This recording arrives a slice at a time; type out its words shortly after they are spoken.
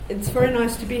it's very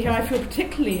nice to be here. I feel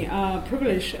particularly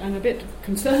privileged and a bit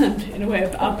concerned, in a way,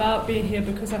 about being here,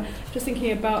 because I'm just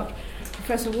thinking about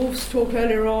Professor Wolf's talk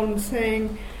earlier on,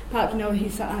 saying, he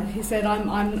said, I'm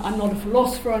not a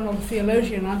philosopher, I'm not a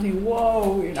theologian. And I'm thinking,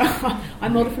 whoa,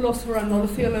 I'm not a philosopher, I'm not a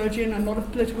theologian, I'm not a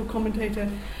political commentator,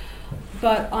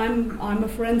 but I'm a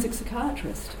forensic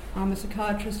psychiatrist. I'm a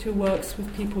psychiatrist who works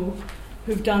with people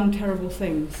who've done terrible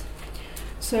things.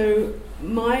 So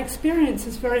my experience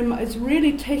is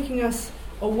really taking us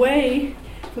away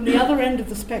from the other end of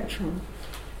the spectrum,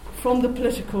 from the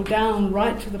political down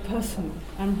right to the personal,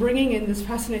 and bringing in this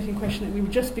fascinating question that we were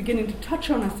just beginning to touch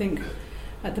on, I think,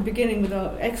 at the beginning with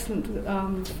our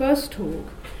excellent first talk,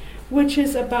 which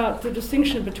is about the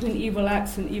distinction between evil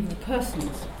acts and evil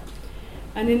persons.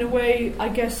 And in a way, I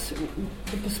guess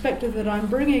the perspective that I'm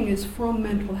bringing is from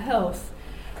mental health,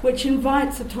 which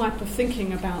invites a type of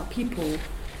thinking about people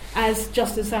as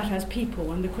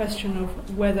people, and the question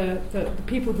of whether the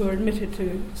people who are admitted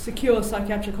to secure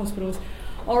psychiatric hospitals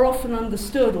are often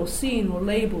understood or seen or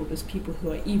labelled as people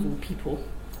who are evil people.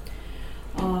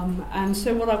 And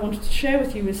so what I wanted to share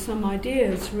with you is some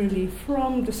ideas really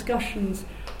from discussions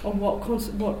of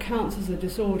what counts as a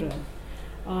disorder,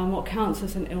 what counts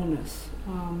as an illness.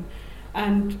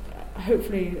 And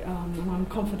hopefully, I'm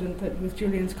confident that with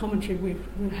Julian's commentary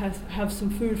we'll have some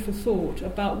food for thought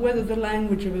about whether the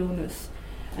language of illness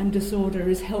and disorder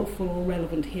is helpful or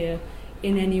relevant here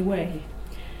in any way.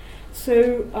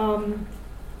 So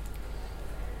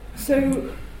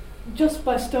just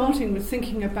by starting with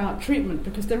thinking about treatment,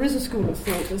 because there is a school of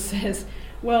thought that says,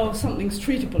 well, something's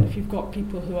treatable if you've got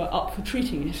people who are up for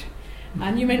treating it.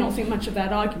 And you may not think much of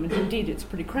that argument. Indeed, it's a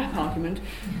pretty crap argument.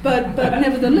 But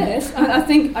nevertheless, I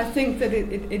think that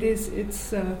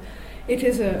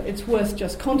it's worth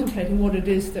just contemplating what it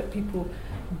is that people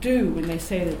do when they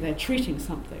say that they're treating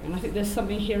something. And I think there's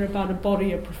something here about a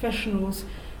body of professionals,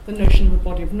 the notion of a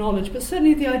body of knowledge, but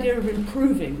certainly the idea of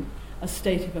improving a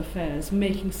state of affairs,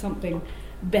 making something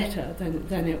better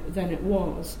than it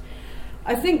was.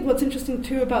 I think what's interesting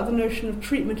too about the notion of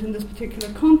treatment in this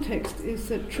particular context is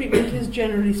that treatment is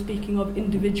generally speaking of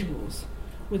individuals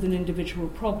with an individual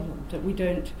problem, that we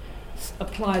don't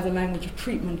apply the language of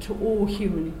treatment to all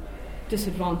human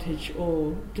disadvantage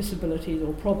or disabilities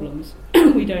or problems.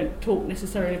 We don't talk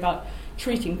necessarily about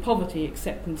treating poverty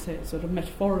except in, say, a sort of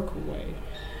metaphorical way.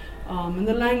 And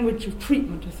the language of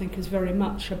treatment, I think, is very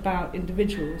much about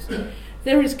individuals.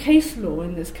 There is case law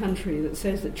in this country that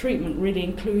says that treatment really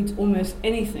includes almost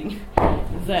anything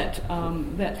that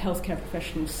healthcare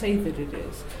professionals say that it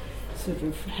is, sort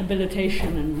of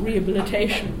habilitation and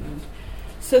rehabilitation. And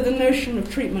so the notion of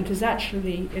treatment is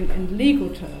actually, in legal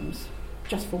terms,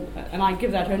 and I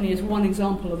give that only as one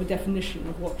example of a definition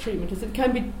of what treatment is, it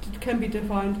can be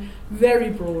defined very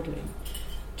broadly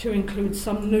to include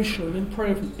some notional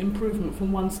improvement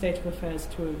from one state of affairs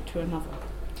to another.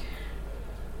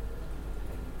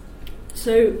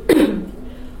 So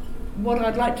what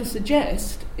I'd like to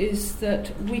suggest is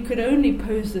that we could only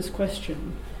pose this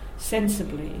question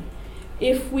sensibly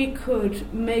if we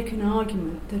could make an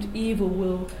argument that evil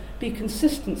will be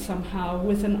consistent somehow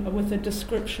with a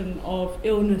description of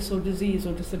illness or disease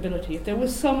or disability. If there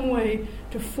was some way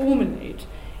to formulate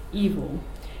evil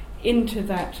into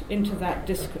that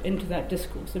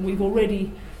discourse, and we've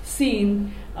already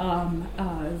seen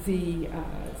the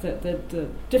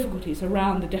difficulties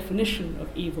around the definition of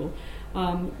evil.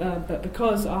 But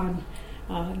because I'm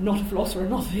not a philosopher,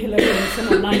 not a theologian, and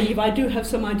somewhat naive, I do have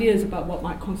some ideas about what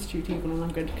might constitute evil, and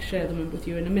I'm going to share them with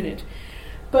you in a minute.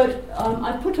 But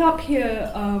I put up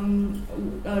here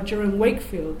Jerome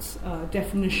Wakefield's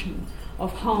definition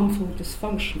of harmful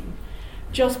dysfunction,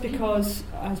 just because,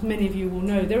 as many of you will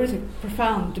know, there is a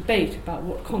profound debate about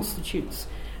what constitutes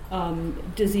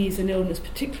disease and illness,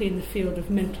 particularly in the field of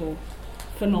mental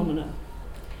phenomena,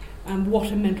 and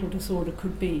what a mental disorder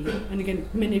could be. And again,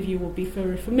 many of you will be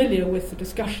very familiar with the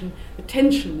discussion, the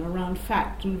tension around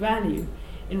fact and value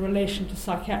in relation to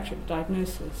psychiatric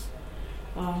diagnosis.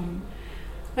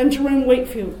 And Jerome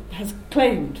Wakefield has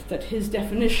claimed that his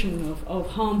definition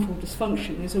of harmful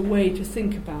dysfunction is a way to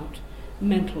think about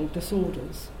mental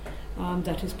disorders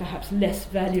that is perhaps less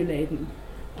value-laden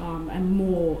and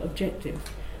more objective.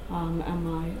 And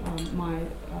my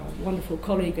wonderful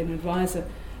colleague and advisor,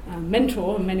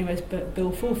 mentor in many ways,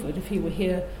 Bill Fulford, if he were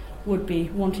here, would be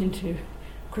wanting to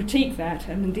critique that,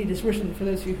 and indeed has written, for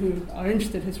those of you who are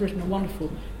interested, has written a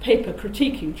wonderful paper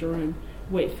critiquing Jerome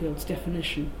Wakefield's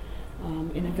definition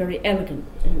in a very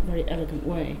elegant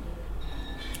way.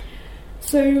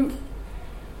 So,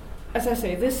 as I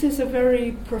say, this is a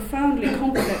very profoundly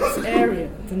complex area,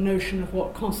 the notion of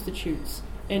what constitutes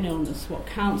in illness, what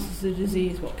counts as a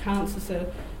disease, what counts as a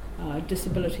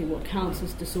disability, what counts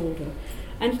as disorder.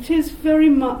 And it is very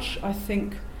much, I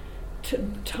think,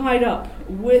 tied up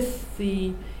with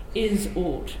the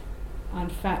is-ought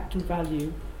and fact and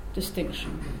value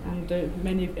distinction. And I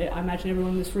imagine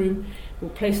everyone in this room will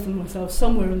place themselves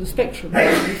somewhere in the spectrum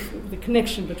of the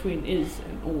connection between is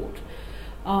and ought.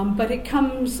 But it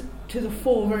comes to the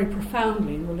fore very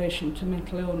profoundly in relation to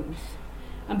mental illness,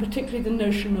 and particularly the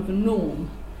notion of a norm,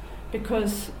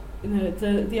 because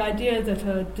the idea that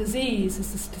a disease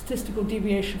is a statistical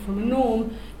deviation from a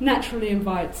norm naturally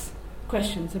invites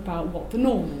questions about what the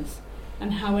norm is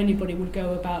and how anybody would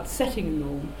go about setting a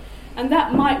norm. And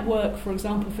that might work, for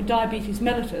example, for diabetes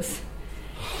mellitus.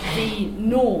 The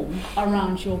norm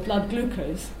around your blood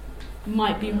glucose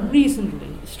might be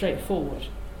reasonably straightforward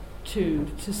to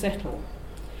settle,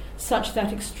 such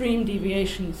that extreme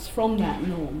deviations from that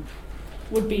norm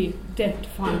would be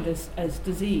defined as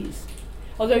disease.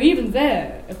 Although even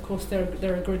there, of course, there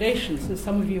are gradations. As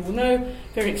some of you will know,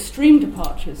 very extreme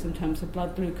departures in terms of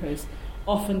blood glucose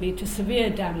often lead to severe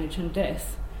damage and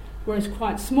death, whereas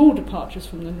quite small departures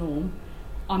from the norm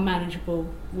are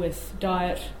manageable with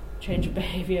diet, change of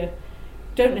behaviour,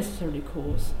 don't necessarily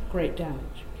cause great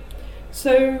damage.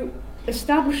 So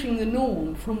establishing the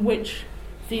norm from which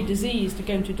the diseased are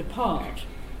going to depart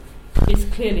is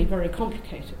clearly very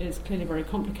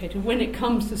complicated. When it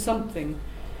comes to something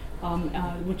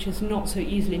which is not so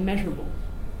easily measurable.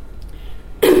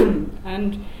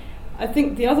 And I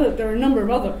think there are a number of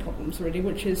other problems really,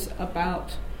 which is about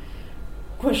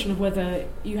the question of whether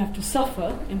you have to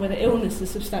suffer and whether illness is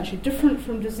substantially different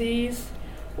from disease.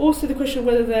 Also the question of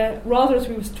whether they're, rather as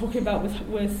we were talking about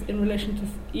with in relation to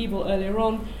evil earlier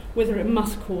on, whether it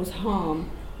must cause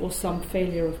harm or some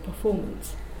failure of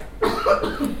performance.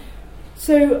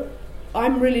 So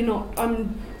I'm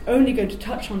only going to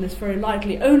touch on this very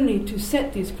lightly, only to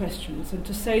set these questions and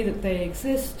to say that they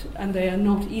exist and they are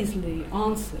not easily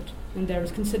answered. And there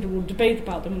is considerable debate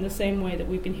about them in the same way that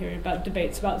we've been hearing about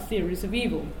debates about theories of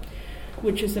evil,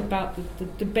 which is about the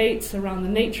debates around the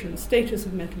nature and status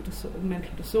of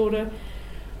mental disorder.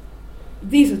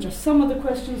 These are just some of the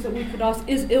questions that we could ask.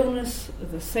 Is illness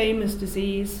the same as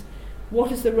disease?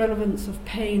 What is the relevance of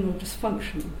pain or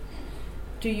dysfunction?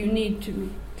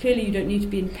 Clearly you don't need to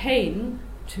be in pain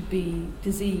to be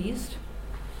diseased.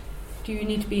 Do you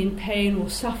need to be in pain or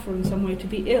suffer in some way to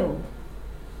be ill?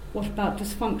 What about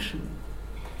dysfunction?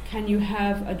 Can you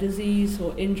have a disease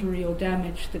or injury or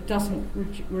damage that doesn't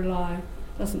result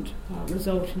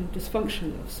in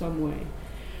dysfunction of some way?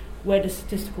 Where do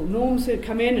statistical norms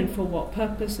come in and for what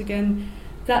purpose? Again,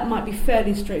 that might be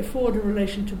fairly straightforward in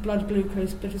relation to blood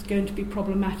glucose, but is going to be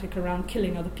problematic around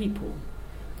killing other people.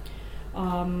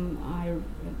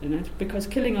 Because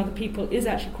killing other people is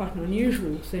actually quite an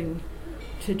unusual thing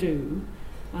to do.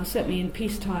 Certainly in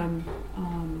peacetime,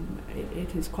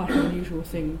 it is quite an unusual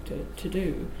thing to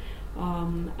do.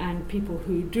 And people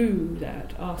who do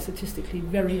that are statistically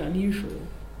very unusual.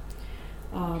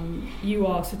 You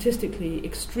are statistically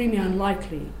extremely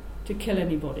unlikely to kill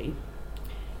anybody.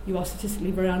 You are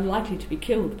statistically very unlikely to be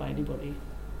killed by anybody.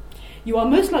 You are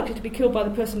most likely to be killed by the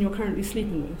person you're currently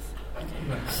sleeping with.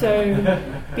 So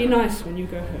be nice when you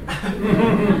go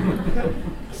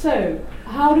home. So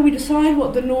how do we decide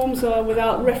what the norms are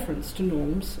without reference to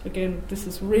norms? Again, this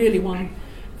is really one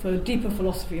for deeper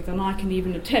philosophy than I can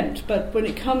even attempt. But when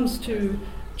it comes to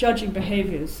judging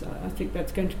behaviours, I think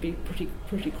that's going to be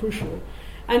pretty crucial.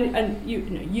 And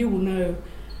you will know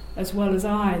as well as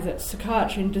I that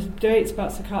psychiatry and debates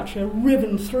about psychiatry are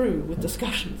riven through with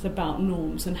discussions about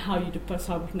norms and how you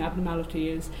decide what an abnormality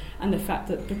is, and the fact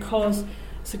that because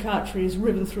psychiatry is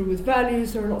riven through with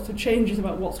values, there are lots of changes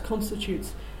about what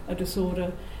constitutes a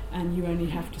disorder, and you only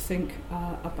have to think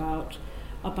about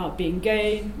being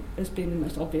gay as being the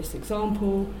most obvious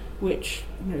example, which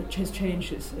has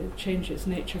changed its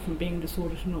nature from being a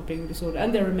disorder to not being a disorder,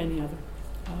 and there are many other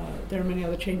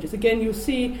changes. Again, you'll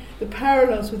see the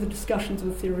parallels with the discussions of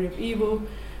the theory of evil,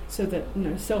 so that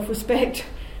self-respect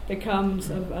becomes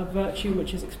a virtue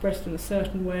which is expressed in a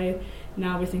certain way.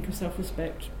 Now we think of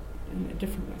self-respect in a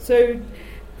different way. So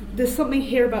there's something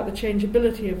here about the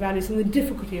changeability of values and the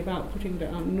difficulty about putting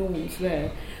down norms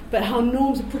there, but how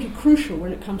norms are pretty crucial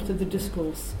when it comes to the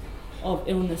discourse of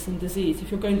illness and disease. If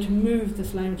you're going to move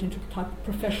this language into a type of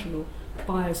professional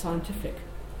bioscientific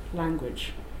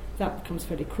language, that becomes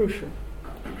fairly crucial.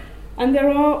 And there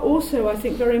are also, I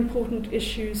think, very important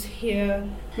issues here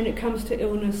when it comes to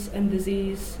illness and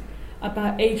disease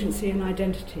about agency and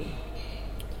identity.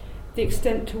 The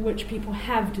extent to which people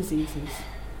have diseases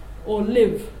or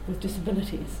live with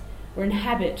disabilities or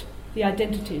inhabit the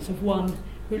identities of one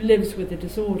who lives with a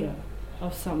disorder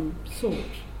of some sort,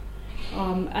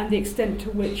 and the extent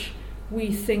to which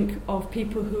we think of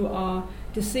people who are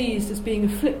diseased as being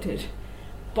afflicted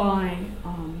by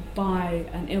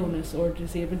an illness or a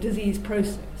disease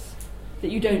process,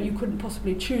 that you couldn't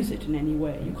possibly choose it in any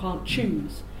way. You can't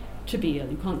choose to be ill.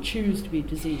 You can't choose to be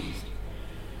diseased.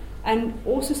 And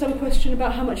also some question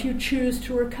about how much you choose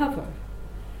to recover,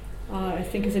 I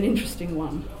think is an interesting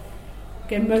one.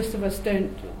 Again, most of us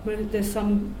don't. There's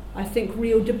some, I think,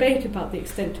 real debate about the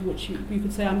extent to which you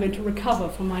could say, I'm going to recover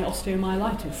from my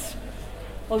osteomyelitis.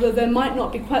 Although there might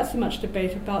not be quite so much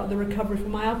debate about the recovery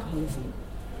from my alcoholism.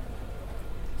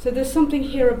 So there's something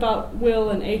here about will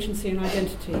and agency and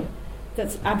identity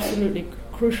that's absolutely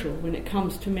crucial when it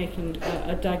comes to making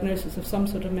a diagnosis of some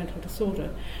sort of mental disorder.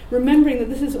 Remembering that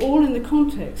this is all in the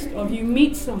context of you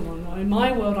meet someone, or in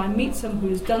my world I meet someone who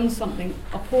has done something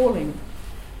appalling.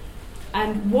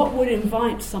 And what would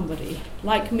invite somebody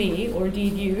like me, or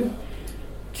indeed you,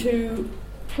 to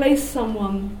place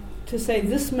someone to say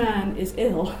this man is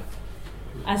ill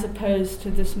as opposed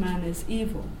to this man is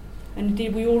evil? And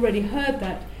indeed we already heard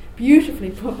that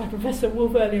beautifully put by Professor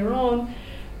Wolf earlier on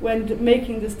when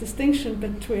making this distinction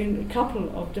between a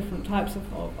couple of different types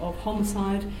of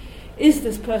homicide. Is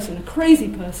this person a crazy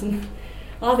person?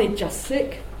 Are they just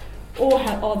sick? Or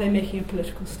are they making a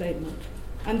political statement?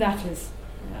 And that is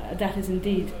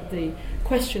indeed the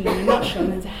question in a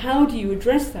nutshell. And how do you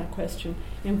address that question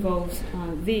involves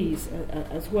these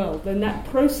as well. Then that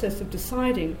process of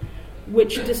deciding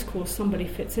which discourse somebody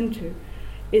fits into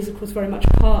is, of course, very much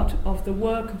part of the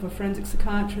work of a forensic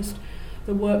psychiatrist,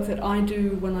 the work that I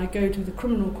do when I go to the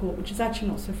criminal court, which is actually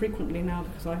not so frequently now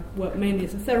because I work mainly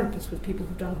as a therapist with people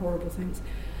who've done horrible things,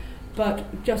 but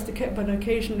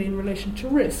occasionally in relation to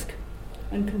risk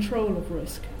and control of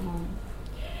risk.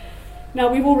 Now,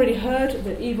 we've already heard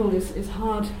that evil is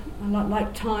hard,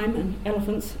 like time and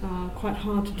elephants, quite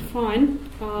hard to define.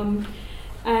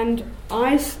 And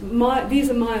these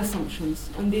are my assumptions,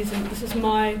 and this is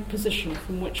my position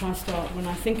from which I start when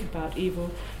I think about evil.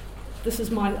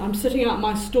 I'm setting out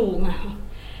my stall now.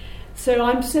 So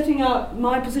I'm setting out,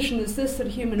 my position is this, that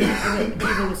evil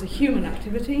is a human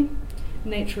activity.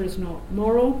 Nature is not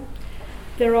moral.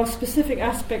 There are specific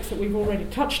aspects that we've already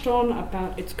touched on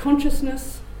about its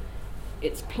consciousness,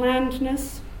 its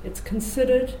plannedness, it's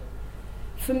considered.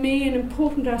 For me, an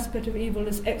important aspect of evil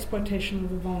is exploitation of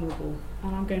the vulnerable,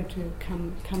 and I'm going to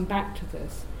come back to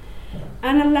this.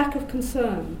 And a lack of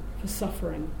concern for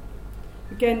suffering.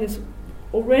 Again, there's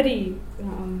already,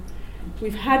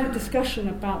 we've had a discussion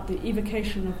about the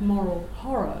evocation of moral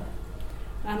horror,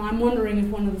 and I'm wondering if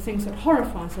one of the things that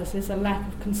horrifies us is a lack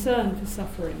of concern for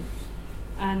suffering,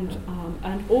 and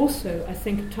also, I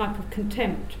think, a type of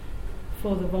contempt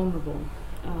for the vulnerable,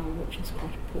 which is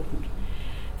quite important.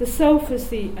 The self as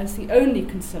the only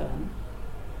concern,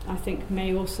 I think,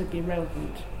 may also be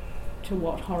relevant to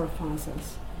what horrifies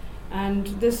us. And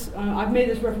this, I've made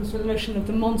this reference to the notion of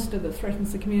the monster that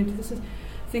threatens the community. This is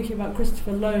thinking about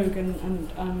Christopher Logue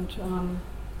and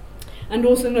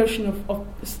also the notion of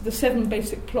the 7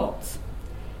 basic plots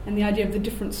and the idea of the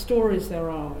different stories there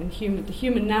are in the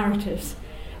human narratives.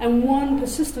 And one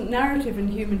persistent narrative in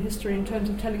human history in terms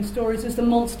of telling stories is the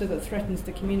monster that threatens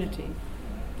the community.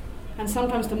 And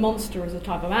sometimes the monster is a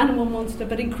type of animal monster,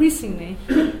 but increasingly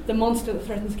the monster that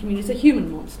threatens the community is a human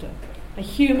monster, a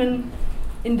human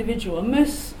individual. And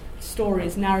most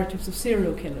stories, narratives of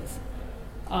serial killers,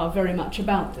 are very much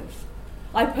about this.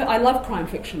 I love crime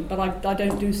fiction, but I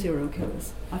don't do serial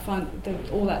killers. I find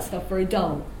all that stuff very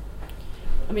dull.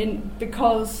 I mean,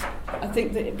 because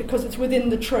it's within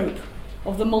the trope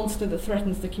of the monster that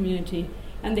threatens the community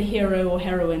and the hero or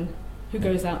heroine who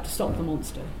goes out to stop the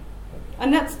monster.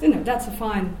 And that's a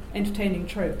fine, entertaining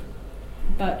trope.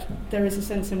 But there is a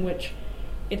sense in which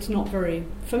it's not very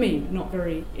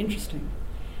interesting.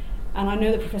 And I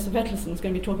know that Professor Vetlesen is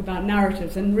going to be talking about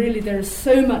narratives, and really there is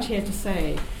so much here to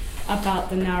say about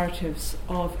the narratives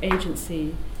of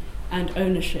agency and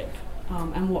ownership,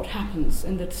 and what happens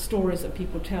in the stories that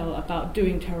people tell about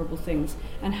doing terrible things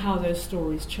and how those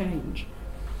stories change.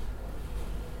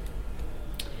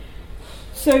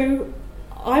 So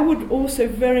I would also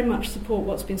very much support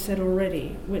what's been said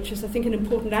already, which is, I think, an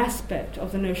important aspect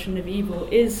of the notion of evil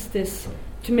is this,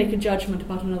 to make a judgment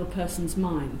about another person's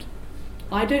mind.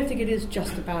 I don't think it is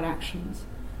just about actions,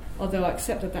 although I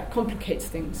accept that complicates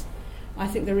things. I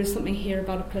think there is something here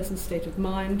about a person's state of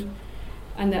mind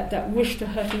and that wish to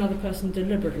hurt another person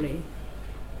deliberately.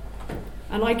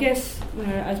 And I guess,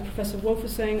 as Professor Wolf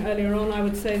was saying earlier on, I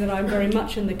would say that I'm very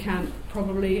much in the camp,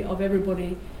 probably, of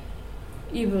everybody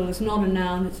Evil is not a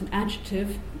noun, it's an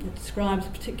adjective. It describes a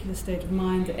particular state of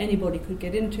mind that anybody could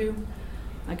get into.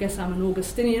 I guess I'm an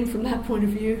Augustinian from that point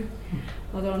of view,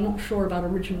 although I'm not sure about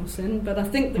original sin. But I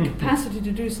think the capacity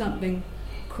to do something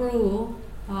cruel,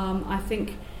 I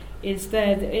think, is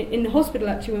there. In the hospital,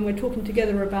 actually, when we're talking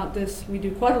together about this, we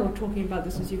do quite a lot of talking about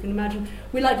this, as you can imagine.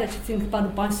 We like to actually think about a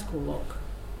bicycle lock,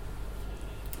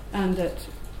 and that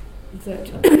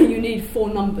you need 4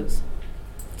 numbers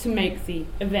to make the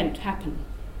event happen.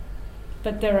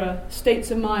 But there are states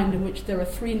of mind in which there are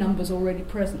 3 numbers already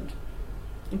present.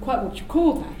 And quite what you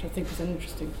call that, I think, is an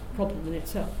interesting problem in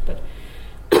itself. But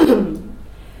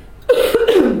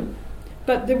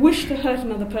but the wish to hurt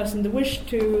another person, the wish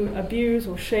to abuse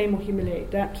or shame or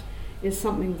humiliate, that is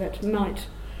something that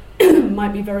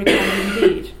might be very common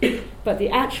indeed. But the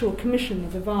actual commission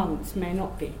of the violence may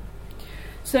not be.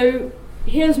 So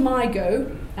here's my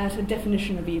go at a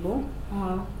definition of evil.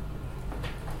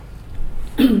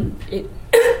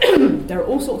 There are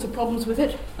all sorts of problems with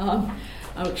it,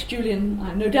 which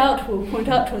Julian, no doubt, will point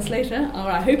out to us later,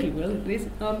 or I hope he will at least.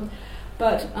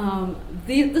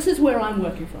 This is where I'm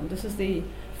working from. This is the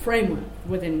framework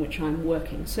within which I'm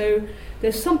working. So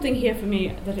there's something here for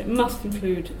me that it must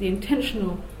include the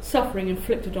intentional suffering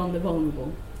inflicted on the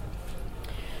vulnerable,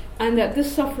 and that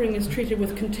this suffering is treated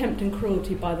with contempt and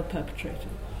cruelty by the perpetrator.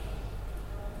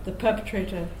 The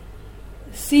perpetrator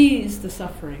sees the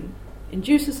suffering,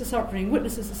 induces the suffering,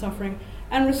 witnesses the suffering,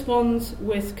 and responds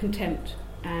with contempt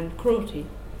and cruelty.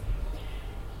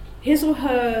 His or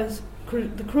hers,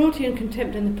 the cruelty and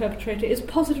contempt in the perpetrator is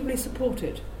positively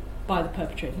supported by the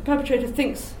perpetrator. The perpetrator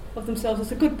thinks of themselves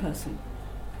as a good person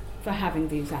for having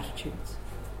these attitudes.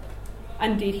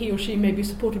 Indeed, he or she may be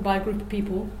supported by a group of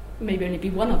people, maybe only be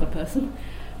one other person,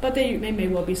 but they may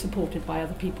well be supported by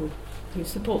other people who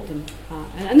support them.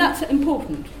 And that's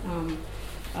important.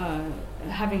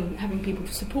 Having people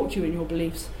to support you in your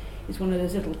beliefs is one of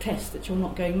those little tests that you're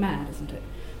not going mad, isn't it?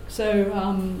 So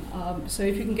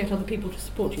if you can get other people to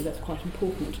support you, that's quite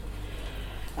important.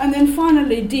 And then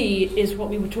finally, D is what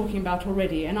we were talking about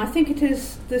already, and I think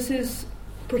this is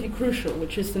pretty crucial,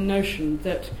 which is the notion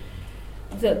that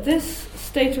this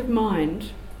state of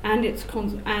mind and its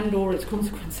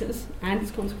consequences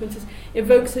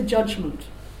evokes a judgment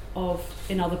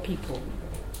in other people,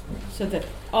 so that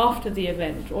after the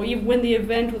event, or even when the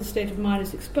event or the state of mind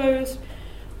is exposed,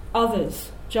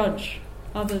 others judge,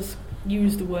 others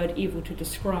use the word evil to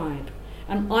describe.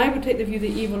 And I would take the view that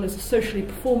evil is a socially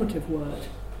performative word,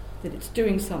 that it's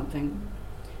doing something,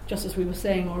 just as we were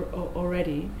saying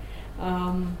already.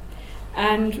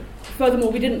 And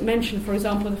furthermore, we didn't mention, for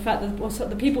example, the fact that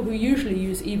the people who usually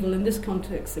use evil in this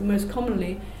context, and most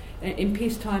commonly in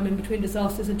peacetime and between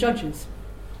disasters, are judges.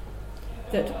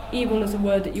 That evil is a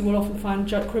word that you will often find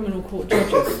criminal court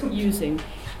judges using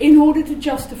in order to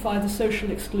justify the social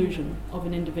exclusion of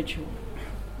an individual.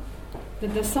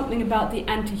 That there's something about the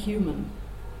anti-human,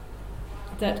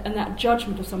 and that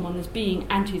judgment of someone as being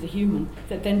anti the human,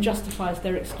 that then justifies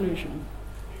their exclusion.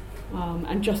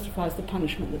 And justifies the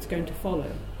punishment that's going to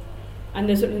follow. And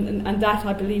that,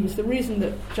 I believe, is the reason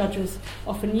that judges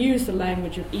often use the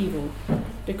language of evil,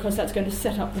 because that's going to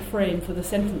set up the frame for the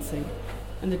sentencing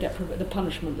and the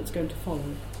punishment that's going to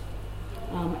follow.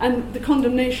 And the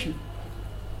condemnation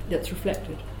that's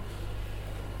reflected.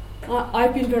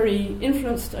 I've been very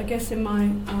influenced, I guess, in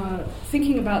my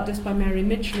thinking about this by Mary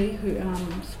Midgley,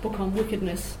 whose book on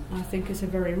wickedness, I think, is a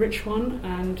very rich one,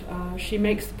 and she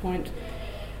makes the point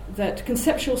that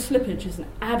conceptual slippage is an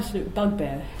absolute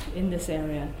bugbear in this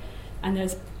area, and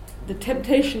there's the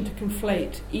temptation to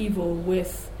conflate evil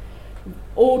with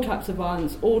all types of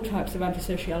violence, all types of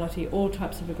antisociality, all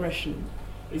types of aggression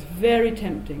is very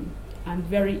tempting and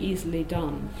very easily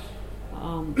done.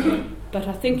 But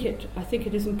I think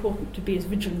it is important to be as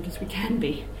vigilant as we can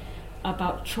be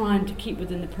about trying to keep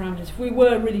within the parameters. If we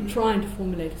were really trying to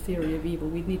formulate a theory of evil,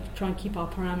 we'd need to try and keep our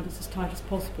parameters as tight as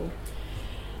possible.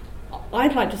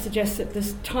 I'd like to suggest that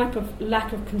this type of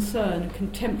lack of concern and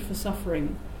contempt for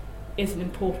suffering is an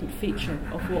important feature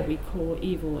of what we call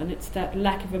evil, and it's that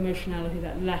lack of emotionality,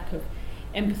 that lack of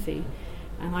empathy.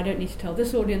 And I don't need to tell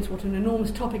this audience what an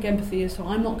enormous topic empathy is, so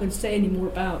I'm not going to say any more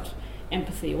about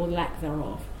empathy or lack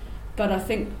thereof. But I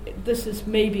think this is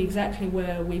maybe exactly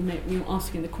where we're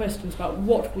asking the questions about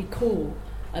what we call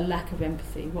a lack of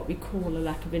empathy, what we call a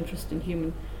lack of interest in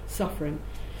human suffering.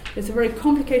 There's a very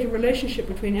complicated relationship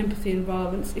between empathy and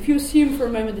violence. If you assume for a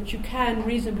moment that you can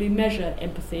reasonably measure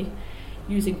empathy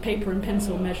using paper and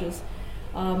pencil measures,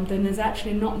 then there's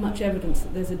actually not much evidence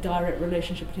that there's a direct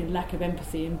relationship between lack of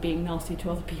empathy and being nasty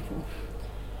to other people.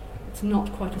 It's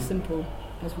not quite as simple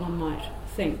as one might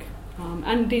think. And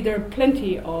indeed, there are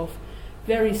plenty of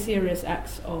very serious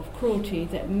acts of cruelty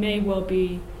that may well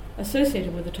be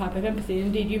associated with a type of empathy.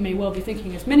 Indeed, you may well be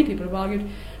thinking, as many people have argued,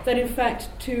 that in fact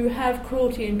to have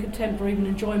cruelty and contempt or even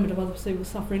enjoyment of other people's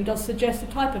suffering does suggest a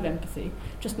type of empathy,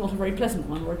 just not a very pleasant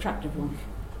one or attractive one.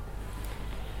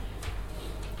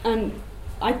 And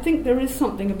I think there is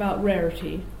something about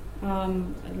rarity,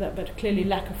 but clearly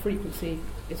lack of frequency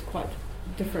is quite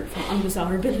different from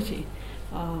undesirability.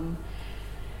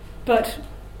 But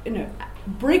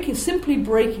simply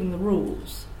breaking the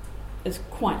rules is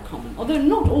quite common, although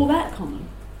not all that common.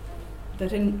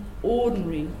 That in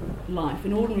ordinary life,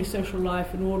 in ordinary social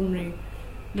life, in ordinary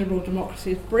liberal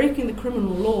democracies, breaking the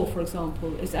criminal law, for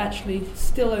example, is actually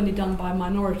still only done by a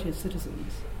minority of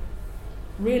citizens.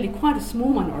 Really quite a small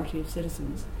minority of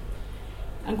citizens.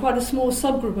 And quite a small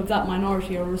subgroup of that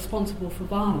minority are responsible for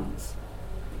violence.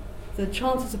 The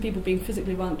chances of people being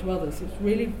physically violent to others is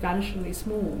really vanishingly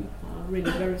small,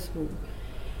 really very small.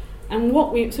 And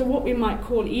what we might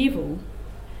call evil,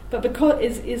 but because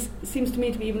it seems to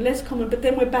me to be even less common, but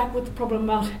then we're back with the problem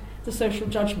about the social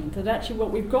judgment, that actually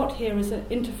what we've got here is an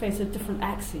interface of different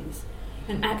axes,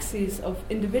 an axis of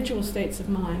individual states of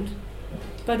mind,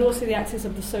 but also the axis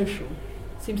of the social.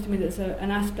 It seems to me there's an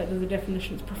aspect of the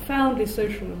definition that's profoundly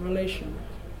social and relational,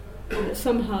 and that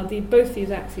somehow both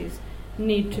these axes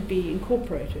need to be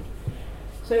incorporated.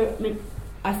 So,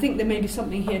 I think there may be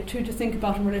something here too to think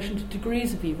about in relation to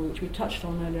degrees of evil, which we touched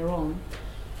on earlier on.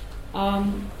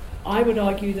 I would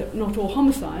argue that not all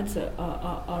homicides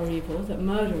are evil, that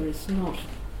murder is not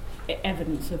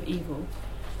evidence of evil,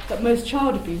 but most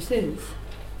child abuse is,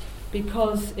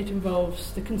 because it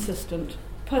involves the consistent,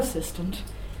 persistent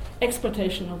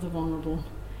exploitation of the vulnerable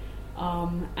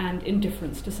and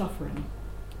indifference to suffering,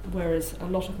 whereas a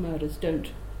lot of murders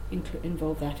don't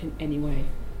involve that in any way.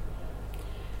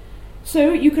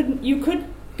 So you could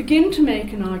begin to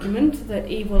make an argument that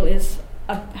evil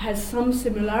has some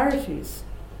similarities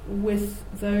with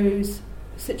those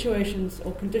situations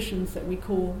or conditions that we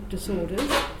call disorders.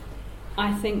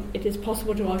 I think it is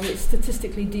possible to argue it's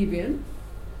statistically deviant.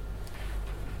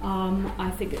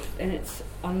 I think it's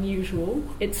unusual.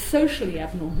 It's socially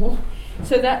abnormal.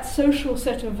 So that social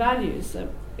set of values,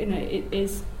 it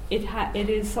is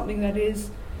something that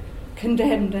is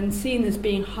condemned and seen as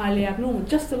being highly abnormal.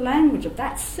 Just the language of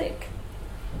that's sick.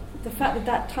 The fact that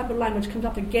that type of language comes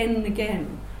up again and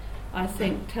again, I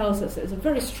think, tells us there's a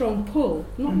very strong pull.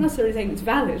 Not necessarily saying it's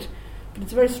valid, but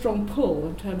it's a very strong pull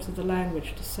in terms of the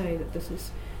language to say that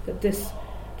this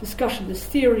discussion, this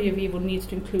theory of evil, needs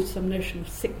to include some notion of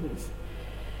sickness.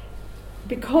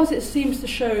 Because it seems to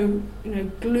show,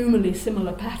 gloomily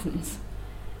similar patterns,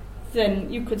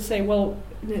 then you could say, well,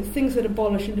 things that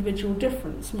abolish individual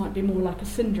difference might be more like a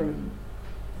syndrome.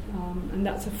 And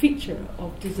that's a feature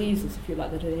of diseases, if you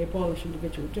like, that they abolish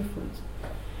individual difference.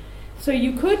 So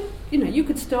you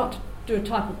could start to do a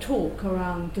type of talk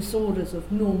around disorders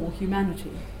of normal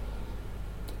humanity.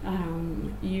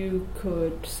 You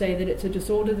could say that it's a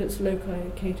disorder that's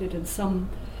located in some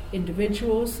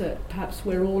individuals, that perhaps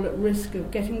we're all at risk of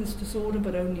getting this disorder,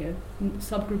 but only a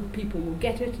subgroup of people will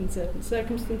get it in certain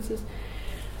circumstances.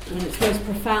 And its most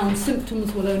profound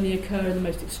symptoms will only occur in the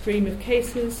most extreme of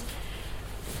cases.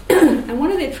 And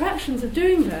one of the attractions of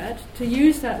doing that, to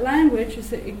use that language, is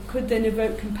that it could then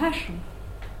evoke compassion,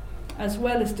 as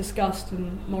well as disgust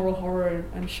and moral horror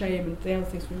and shame and the other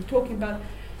things we were talking about,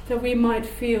 that we might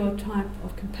feel a type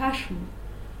of compassion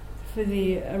for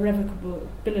the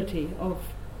irrevocability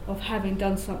of having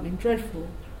done something dreadful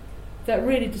that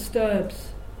really disturbs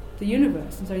the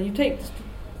universe. And so you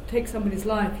take somebody's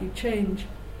life, you change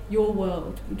your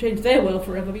world, you change their world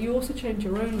forever, but you also change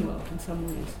your own world in some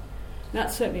ways. And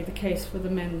that's certainly the case for the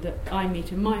men that I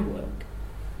meet in my work.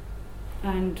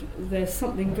 And there's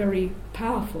something very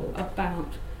powerful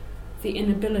about the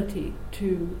inability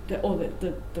the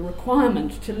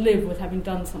requirement to live with having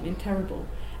done something terrible,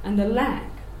 and the lack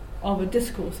of a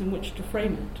discourse in which to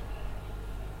frame it.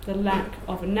 The lack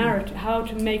of a narrative, how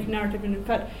to make narrative. And in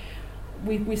fact,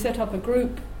 we set up a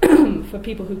group for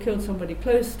people who killed somebody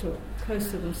close to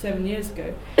them 7 years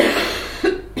ago,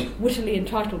 wittily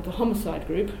entitled the Homicide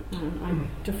Group. I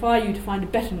defy you to find a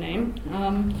better name.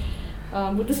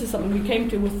 But this is something we came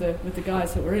to with the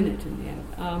guys that were in it in the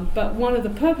end. But one of the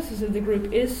purposes of the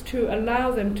group is to allow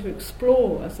them to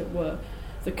explore, as it were,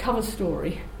 the cover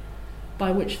story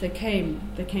by which they came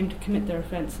to commit their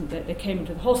offence, and they came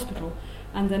into the hospital,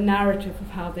 and the narrative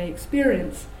of how they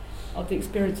experience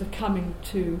of coming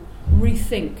to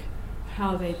rethink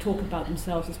how they talk about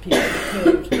themselves as people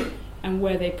who are killed, and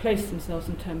where they place themselves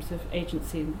in terms of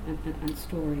agency and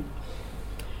story.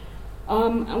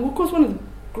 And of course, one of the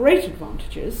great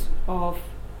advantages of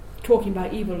talking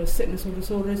about evil as sickness or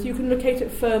disorder is you can locate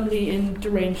it firmly in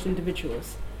deranged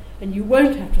individuals, and you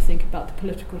won't have to think about the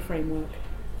political framework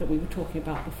that we were talking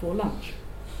about before lunch.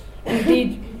 And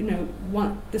indeed,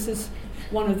 this is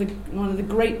one of the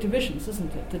great divisions,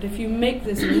 isn't it? That if you make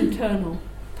this an internal,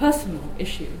 personal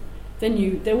issue,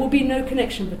 then there will be no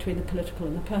connection between the political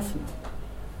and the personal.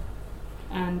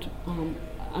 And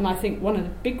I think one of the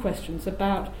big questions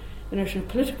about the notion of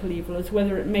political evil is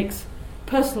whether it makes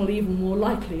personal evil more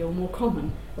likely or more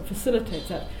common, or facilitates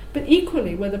that. But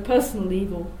equally, whether personal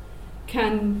evil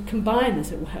can combine,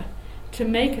 as it were, to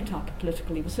make a type of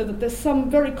political evil, so that there's some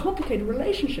very complicated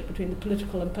relationship between the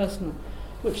political and personal,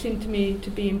 which seemed to me to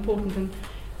be important. And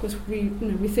of course, we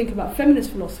think about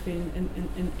feminist philosophy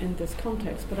in this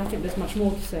context, but I think there's much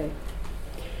more to say.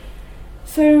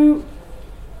 So,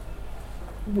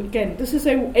 again, this is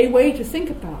a way to think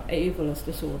about evil as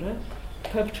disorder,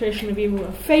 perpetration of evil,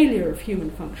 a failure of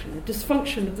human function, a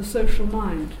dysfunction of the social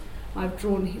mind. I've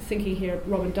drawn thinking here of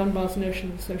Robin Dunbar's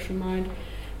notion of the social mind.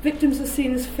 Victims are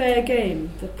seen as fair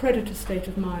game, the predator state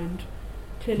of mind,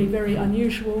 clearly very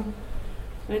unusual.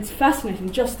 And it's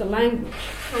fascinating, just the language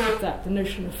of that, the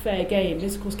notion of fair game.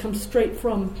 This, of course, comes straight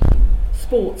from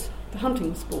sports, the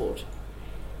hunting sport,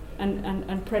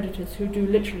 and predators who do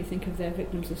literally think of their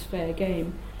victims as fair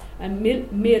game, and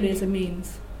merely as a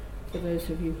means for those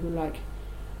of you who like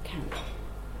camp.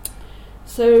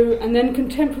 So, and then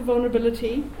contempt for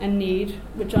vulnerability and need,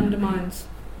 which undermines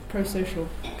pro-social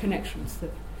connections.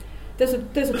 There's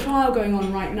a trial going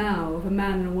on right now of a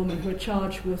man and a woman who are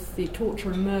charged with the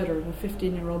torture and murder of a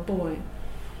 15-year-old boy.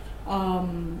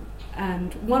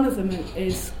 And one of them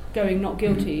is going not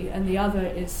guilty, and the other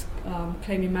is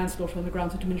claiming manslaughter on the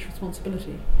grounds of diminished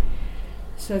responsibility.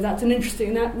 So that's an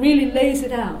interesting, that really lays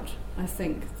it out, I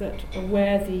think, that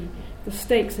where the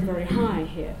stakes are very high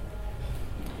here.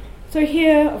 So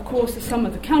here, of course, are some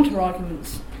of the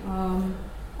counter-arguments, and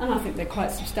I think they're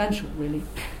quite substantial, really,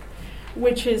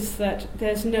 which is that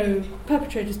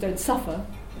perpetrators don't suffer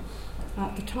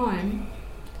at the time.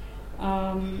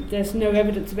 There's no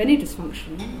evidence of any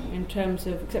dysfunction in terms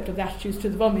of, except of attitudes to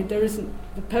the vomit.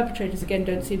 The perpetrators, again,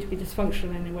 don't seem to be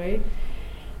dysfunctional in any way.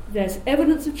 There's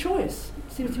evidence of choice.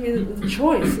 It seems to me that the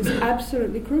choice is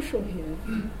absolutely crucial here.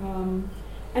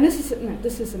 And this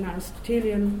is an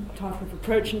Aristotelian type of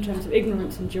approach in terms of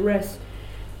ignorance and duress,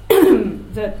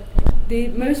 that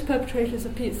most perpetrators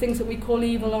of things that we call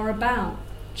evil are about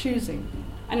choosing.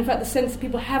 And in fact, the sense that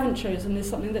people haven't chosen is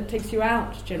something that takes you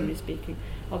out, generally speaking,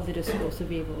 of the discourse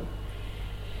of evil.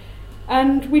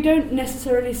 And we don't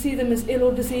necessarily see them as ill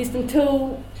or diseased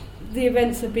until the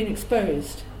events have been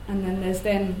exposed. And then there's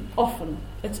often,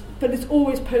 but it's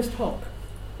always post hoc,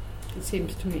 it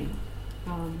seems to me.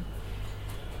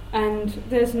 And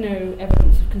there's no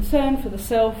evidence of concern for the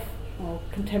self or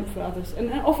contempt for others, and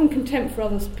often contempt for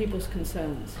other people's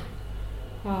concerns.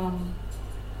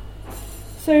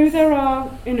 So there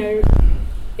are,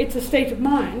 it's a state of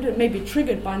mind. It may be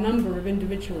triggered by a number of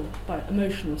by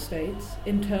emotional states,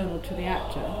 internal to the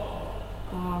actor.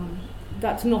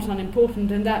 That's not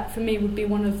unimportant, and that, for me, would be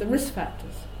one of the risk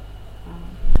factors,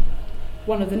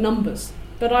 one of the numbers.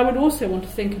 But I would also want to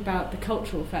think about the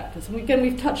cultural factors. And again,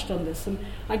 we've touched on this, and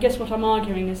I guess what I'm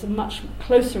arguing is a much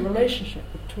closer relationship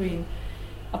between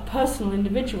a personal,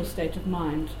 individual state of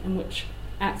mind in which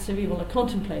acts of evil are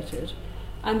contemplated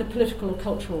and the political or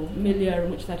cultural milieu in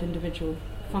which that individual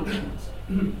functions.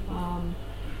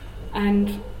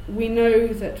 And we know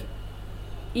that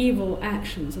evil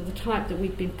actions of the type that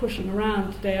we've been pushing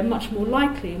around today are much more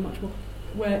likely and much more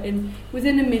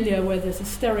within a milieu where there's a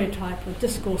stereotype or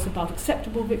discourse about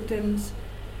acceptable victims,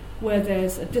 where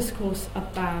there's a discourse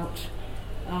about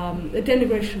a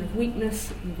denigration of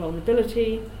weakness and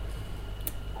vulnerability,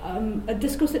 a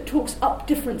discourse that talks up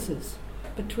differences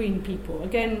between people.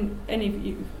 Again, any of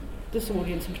you, this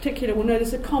audience in particular, will know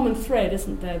there's a common thread,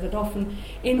 isn't there, that often,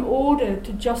 in order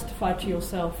to justify to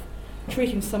yourself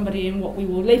treating somebody in what we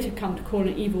will later come to call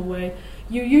an evil way,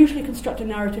 you usually construct a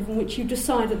narrative in which you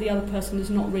decide that the other person is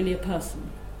not really a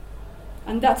person.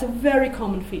 And that's a very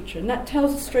common feature. And that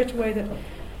tells us straight away that it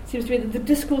seems to me that the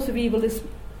discourse of evil is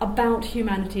about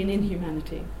humanity and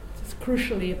inhumanity. It's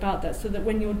crucially about that, so that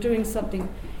when you're doing something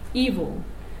evil,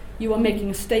 you are making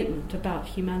a statement about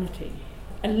humanity.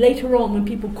 And later on, when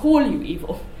people call you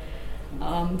evil,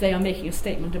 they are making a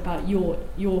statement about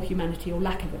your humanity or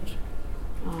lack of it.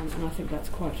 And I think that's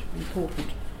quite important.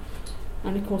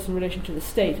 And of course, in relation to the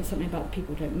state, it's something about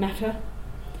people don't matter.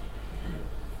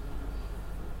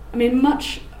 I mean,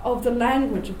 much of the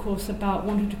language, of course, about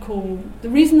wanting to call... The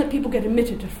reason that people get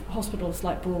admitted to hospitals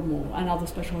like Broadmoor and other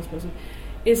special hospitals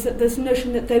is that there's a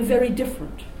notion that they're very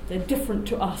different. They're different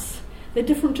to us. they're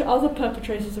different to other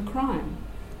perpetrators of crime.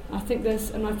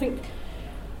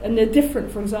 And they're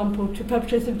different, for example, to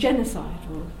perpetrators of genocide,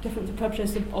 or different to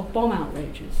perpetrators of bomb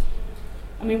outrages.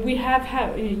 I mean, we have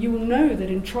had, you will know that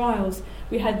in trials,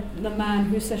 we had the man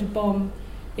who set a bomb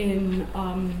in,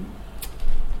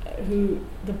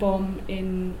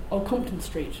 in Old Compton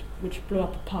Street, which blew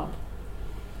up a pub.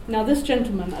 Now, this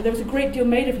gentleman, there was a great deal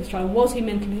made of his trial. Was he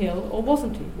mentally ill, or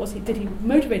wasn't he? Did he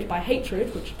motivated by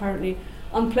hatred, which apparently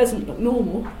unpleasant but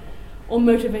normal, or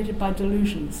motivated by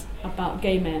delusions about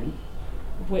gay men,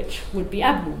 which would be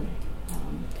abnormal,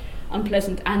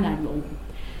 unpleasant and abnormal.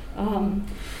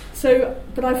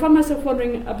 But I find myself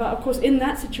wondering about, of course, in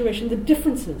that situation, the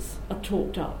differences are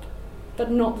talked up,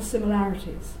 but not the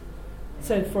similarities.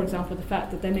 So, for example, the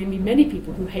fact that there may be many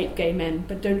people who hate gay men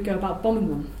but don't go about bombing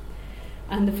them,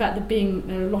 and the fact that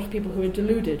there are a lot of people who are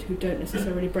deluded who don't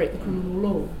necessarily break the criminal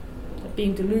law. That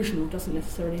being delusional doesn't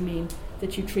necessarily mean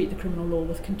that you treat the criminal law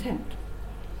with contempt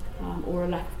or a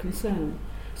lack of concern.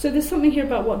 So there's something here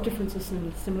about what differences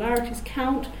and similarities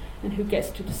count and who gets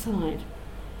to decide.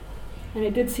 And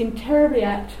it did seem terribly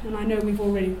apt, and I know we've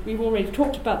already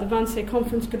talked about the Wannsee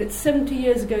Conference, but it's 70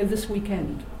 years ago this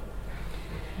weekend.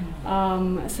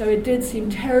 So it did seem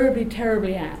terribly,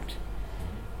 terribly apt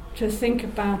to think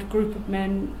about a group of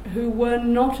men who were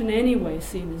not in any way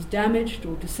seen as damaged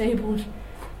or disabled,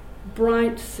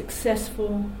 bright,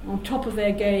 successful, on top of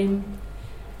their game,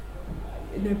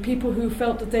 people who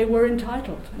felt that they were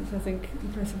entitled. As I think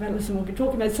Professor Ellison will be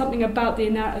talking about, something about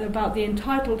the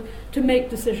entitled to make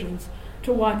decisions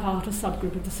to wipe out a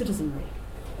subgroup of the citizenry.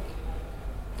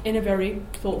 In a very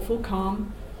thoughtful,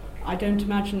 calm, I don't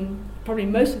imagine, probably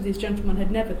most of these gentlemen had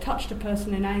never touched a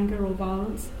person in anger or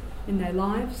violence in their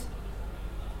lives.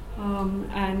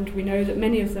 And we know that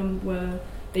many of them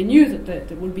they knew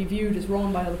that would be viewed as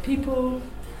wrong by other people.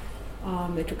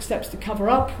 They took steps to cover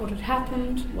up what had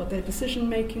happened, what their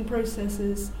decision-making process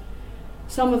is.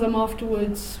 Some of them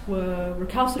afterwards were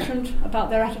recalcitrant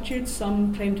about their attitudes.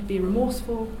 Some claimed to be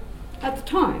remorseful. At the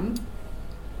time,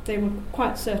 they were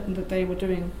quite certain that they were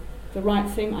doing the right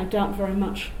thing. I doubt very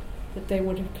much that they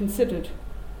would have considered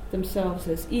themselves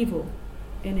as evil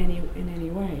in any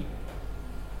way.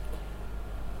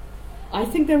 I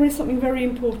think there is something very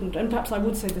important, and perhaps I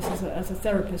would say this as a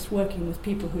therapist working with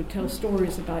people who tell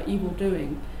stories about evil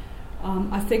doing.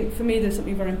 I think for me there's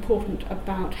something very important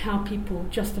about how people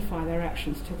justify their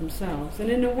actions to themselves. And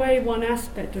in a way, one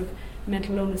aspect of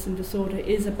mental illness and disorder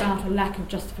is about a lack of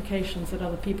justifications that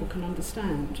other people can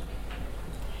understand.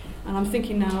 And I'm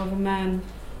thinking now of a man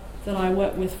that I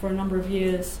worked with for a number of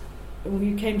years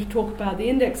who came to talk about the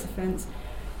index offence,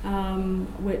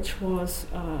 which was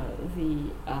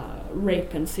the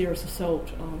rape and serious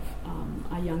assault of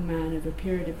a young man over a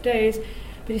period of days.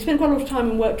 But he spent quite a lot of time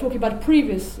in work talking about a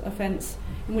previous offence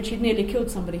in which he'd nearly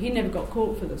killed somebody. He never got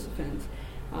caught for this offence.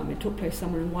 It took place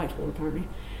somewhere in Whitehall, apparently,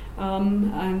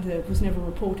 and it was never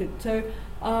reported. So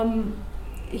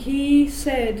he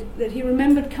said that he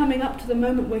remembered coming up to the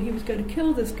moment where he was going to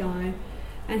kill this guy,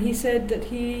 and he said that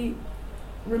he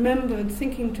remembered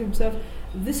thinking to himself,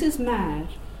 "This is mad.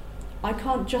 I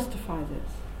can't justify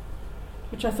this,"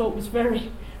 which I thought was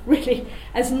really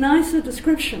as nice a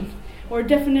description or a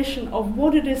definition of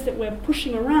what it is that we're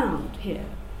pushing around here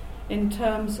in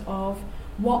terms of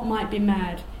what might be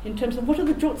mad, in terms of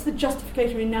what's the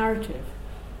justificatory narrative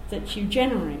that you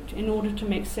generate in order to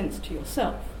make sense to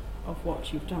yourself of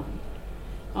what you've done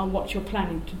and what you're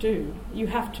planning to do. You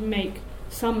have to make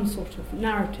some sort of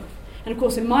narrative. And of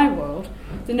course, in my world,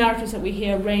 the narratives that we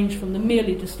hear range from the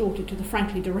merely distorted to the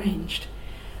frankly deranged.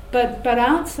 But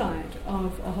outside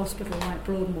of a hospital like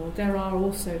Broadmoor, there are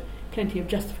also plenty of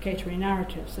justificatory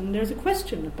narratives, and there's a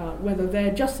question about whether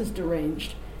they're just as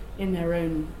deranged in their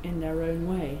own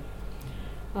way.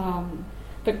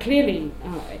 But clearly,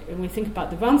 when we think about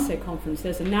the Wannsee Conference,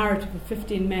 there's a narrative of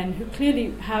 15 men who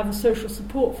clearly have a social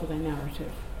support for their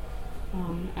narrative,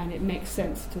 and it makes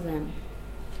sense to them.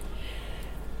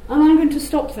 And I'm going to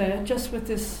stop there just with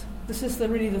this. This is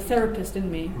really the therapist in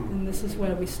me, and this is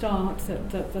where we start.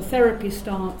 That the therapy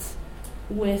starts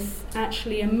with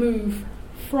actually a move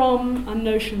from a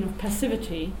notion of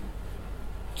passivity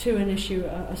to an issue,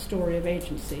 a story of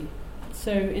agency.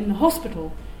 So in the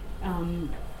hospital,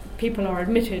 people are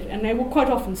admitted, and they will quite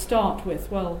often start with,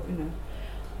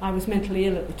 I was mentally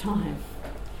ill at the time.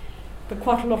 But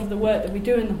quite a lot of the work that we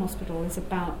do in the hospital is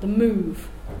about the move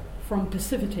from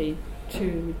passivity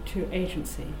to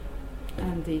agency,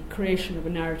 and the creation of a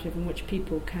narrative in which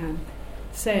people can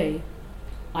say,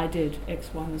 I did X,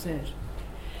 Y, or Z.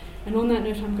 And on that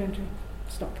note, I'm going to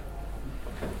stop.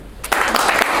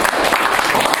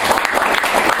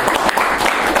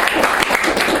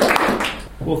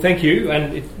 Well, thank you.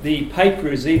 And the paper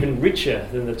is even richer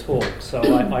than the talk, so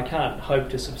I can't hope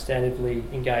to substantively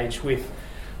engage with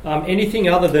anything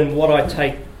other than what I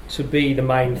take to be the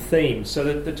main theme. So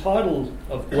the title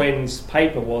of Gwen's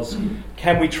paper was,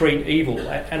 "Can we treat evil?"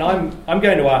 And I'm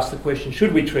going to ask the question,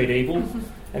 should we treat evil?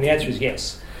 And the answer is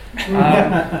yes.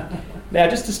 Now,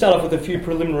 just to start off with a few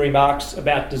preliminary remarks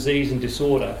about disease and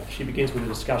disorder, she begins with a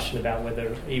discussion about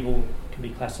whether evil can be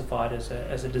classified as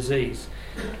a disease.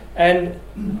 And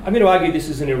I'm going to argue this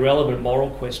is an irrelevant moral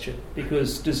question,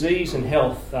 because disease and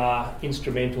health are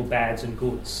instrumental bads and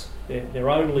goods. They're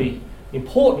only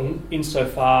important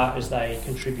insofar as they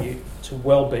contribute to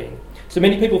well-being. So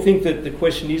many people think that the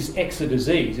question, is X a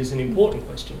disease, is an important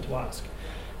question to ask.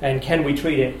 And can we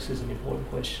treat X is an important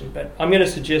question. But I'm going to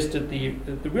suggest that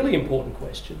the really important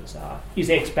questions are, is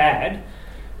X bad?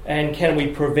 And can we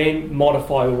prevent,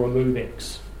 modify or remove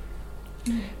X?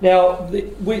 Now,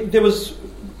 there was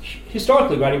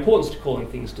historically great importance to calling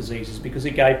things diseases because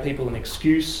it gave people an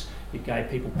excuse, it gave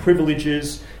people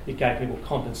privileges, it gave people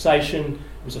compensation,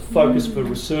 it was a focus for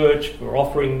research, for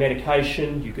offering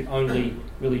medication. You could only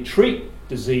really treat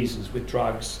diseases with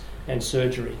drugs and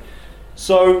surgery.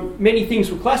 So many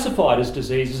things were classified as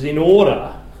diseases in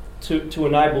order to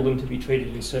enable them to be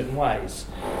treated in certain ways.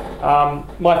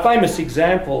 My famous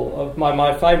example of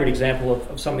my favourite example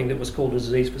of something that was called a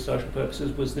disease for social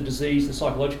purposes was the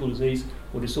psychological disease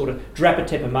or disorder,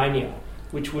 drapetomania,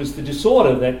 which was the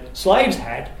disorder that slaves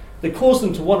had that caused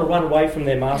them to want to run away from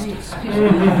their masters.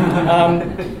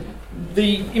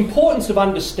 The importance of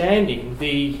understanding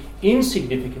the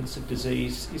insignificance of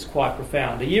disease is quite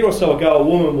profound. A year or so ago, a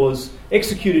woman was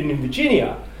executed in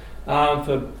Virginia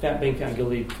for being found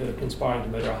guilty for conspiring to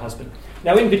murder her husband.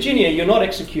 Now, in Virginia, you're not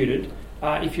executed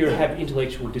if you have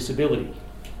intellectual disability.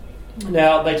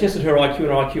 Now, they tested her IQ, and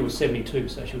her IQ was 72,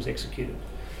 so she was executed.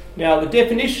 Now, the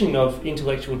definition of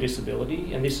intellectual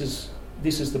disability, and this is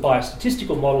the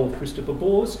biostatistical model of Christopher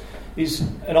Bors, is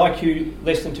an IQ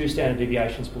less than 2 standard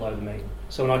deviations below the mean,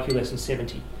 so an IQ less than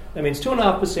 70. That means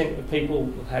 2.5% of people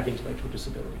will have intellectual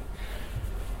disability.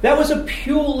 That was a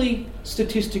purely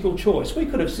statistical choice. We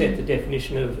could have set the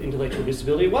definition of intellectual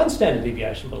disability 1 standard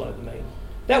deviation below the mean.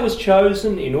 That was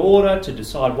chosen in order to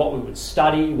decide what we would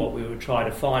study, what we would try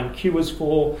to find cures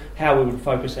for, how we would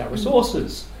focus our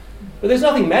resources. But there's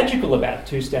nothing magical about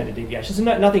 2 standard deviations.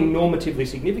 There's nothing normatively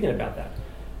significant about that.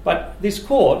 But this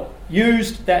court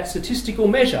used that statistical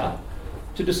measure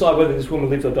to decide whether this woman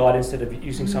lived or died instead of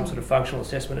using some sort of functional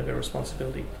assessment of her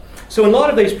responsibility. So in light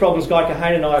of these problems, Guy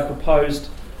Kahane and I have proposed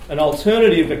an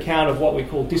alternative account of what we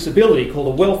call disability,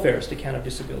 called a welfarist account of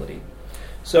disability.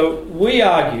 So we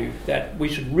argue that we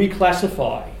should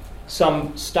reclassify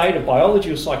some state of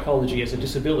biology or psychology as a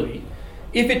disability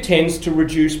if it tends to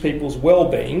reduce people's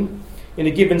well-being in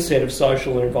a given set of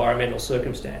social and environmental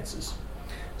circumstances.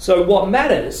 So what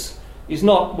matters is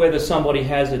not whether somebody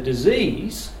has a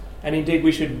disease, and indeed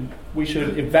we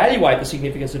should evaluate the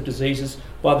significance of diseases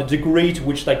by the degree to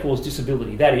which they cause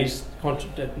disability, that is,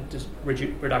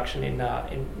 reduction in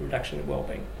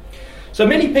well-being. So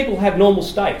many people have normal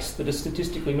states that are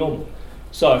statistically normal.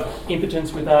 So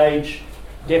impotence with age,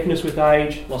 deafness with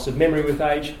age, loss of memory with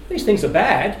age, these things are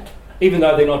bad, even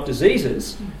though they're not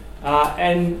diseases,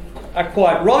 and are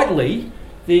quite rightly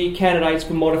the candidates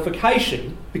for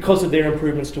modification because of their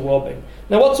improvements to well-being.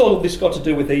 Now, what's all of this got to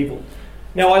do with evil?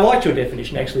 Now, I liked your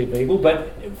definition, actually, of evil,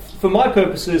 but for my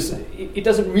purposes, it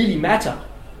doesn't really matter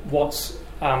what's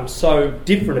so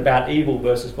different about evil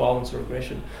versus violence or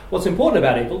aggression. What's important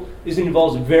about evil is it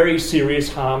involves very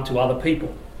serious harm to other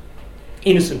people,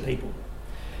 innocent people.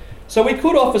 So we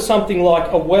could offer something like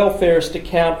a welfarist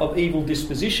account of evil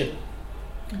disposition.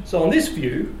 So on this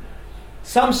view,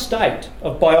 some state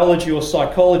of biology or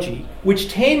psychology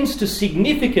which tends to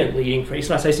significantly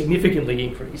increase, and I say significantly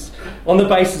increase, on the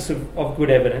basis of good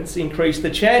evidence, increase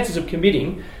the chances of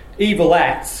committing evil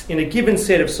acts in a given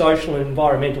set of social and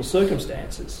environmental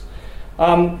circumstances,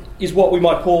 is what we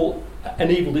might call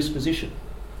an evil disposition.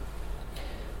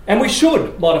 And we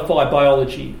should modify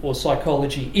biology or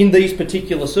psychology in these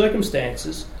particular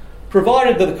circumstances,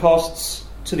 provided that the costs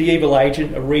to the evil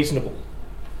agent are reasonable.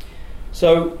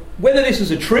 So whether this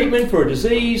is a treatment for a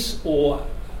disease or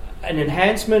an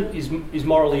enhancement is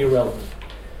morally irrelevant.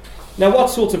 Now, what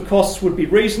sorts of costs would be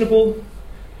reasonable?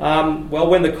 Well,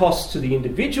 when the costs to the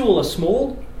individual are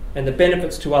small and the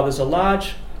benefits to others are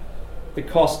large, the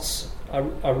costs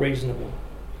are reasonable.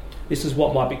 This is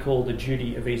what might be called the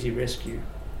duty of easy rescue.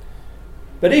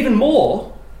 But even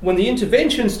more, when the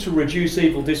interventions to reduce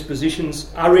evil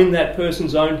dispositions are in that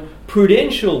person's own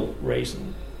prudential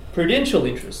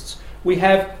interests, we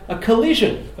have a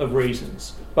collision of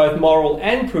reasons, both moral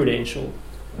and prudential,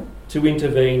 to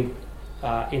intervene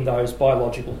in those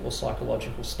biological or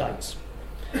psychological states.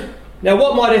 Now,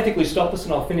 what might ethically stop us,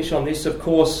 and I'll finish on this, of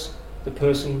course, the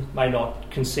person may not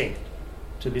consent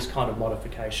to this kind of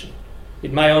modification.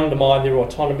 It may undermine their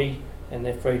autonomy and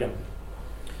their freedom.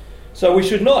 So we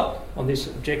should not, on this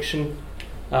objection,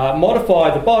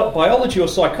 modify the biology or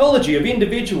psychology of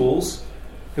individuals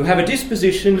who have a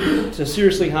disposition to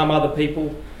seriously harm other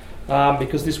people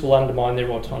because this will undermine their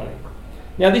autonomy.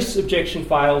 Now, this objection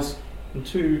fails in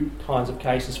two kinds of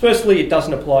cases. Firstly, it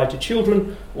doesn't apply to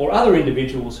children or other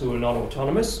individuals who are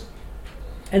non-autonomous.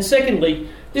 And secondly,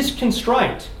 this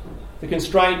constraint, the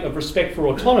constraint of respect for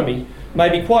autonomy, may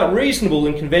be quite reasonable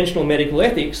in conventional medical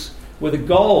ethics, where the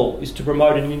goal is to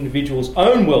promote an individual's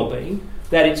own well-being.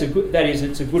 It's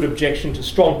a good objection to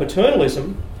strong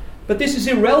paternalism, but this is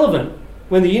irrelevant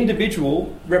when the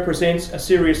individual represents a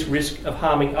serious risk of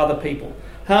harming other people.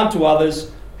 Harm to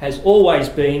others has always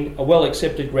been a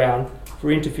well-accepted ground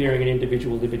for interfering in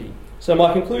individual liberty. So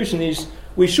my conclusion is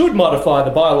we should modify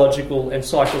the biological and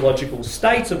psychological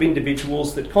states of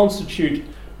individuals that constitute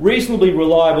reasonably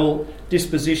reliable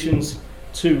dispositions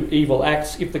to evil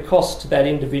acts if the costs to that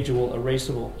individual are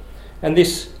reasonable. And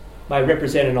this may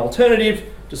represent an alternative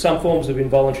to some forms of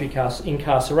involuntary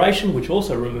incarceration, which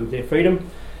also remove their freedom,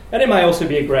 and it may also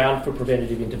be a ground for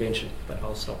preventative intervention. But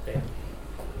I'll stop there.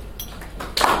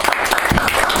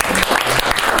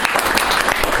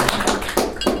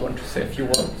 Do you want to say a few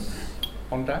words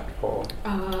on that, or?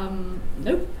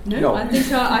 No.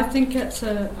 I think it's.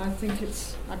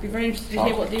 I'd be very interested to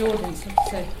hear what the audience have to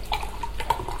say.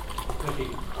 Okay.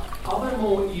 Are there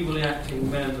more evilly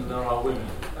acting men than there are women?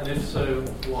 And if so,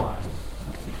 why?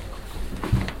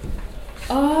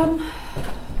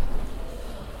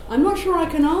 I'm not sure I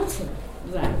can answer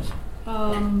that.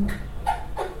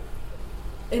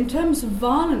 In terms of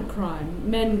violent crime,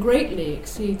 men greatly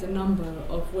exceed the number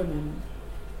of women.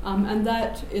 And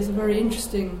that is a very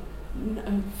interesting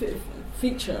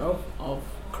feature of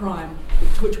crime,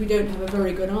 to which we don't have a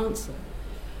very good answer.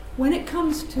 When it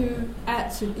comes to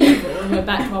acts of evil, and we're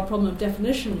back to our problem of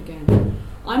definition again,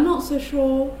 I'm not so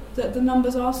sure that the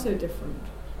numbers are so different.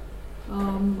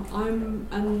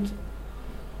 And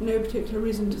no particular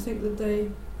reason to think that they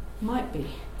might be,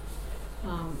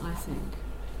 I think.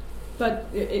 But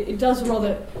it does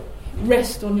rather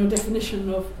rest on your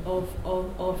definition of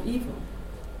evil,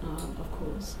 of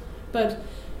course. But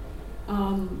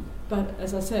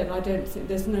as I said, I don't think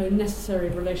there's no necessary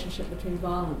relationship between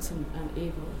violence and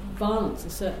evil. Violence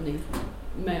is certainly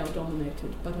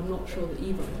male-dominated, but I'm not sure that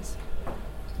evil is.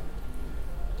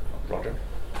 Roger.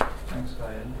 Thanks,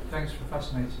 Diane. Thanks for a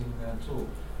fascinating talk.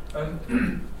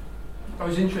 I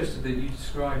was interested that you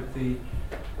described the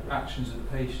actions of the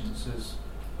patients as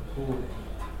appalling,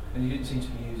 and you didn't seem to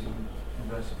be using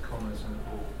inverted commas and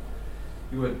appalling.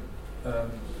 You were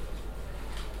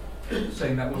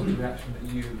saying that wasn't a reaction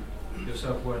that you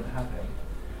yourself weren't having.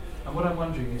 And what I'm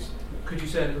wondering is, could you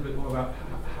say a little bit more about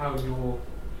how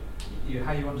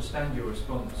you understand your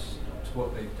response to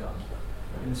what they've done,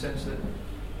 in the sense that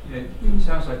it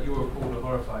sounds like you're appalled or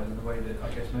horrified in the way that I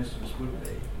guess most of us would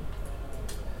be,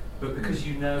 but because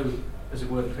you know, as it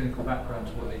were, the clinical background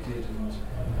to what they did, and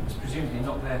it's presumably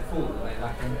not their fault that they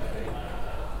lack empathy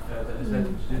that has led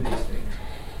them to do these things,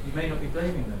 you may not be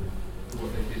blaming them for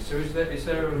what they did. So is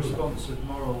there a response of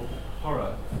moral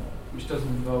horror which doesn't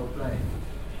involve blame?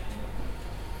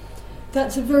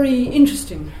 That's a very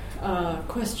interesting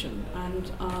question,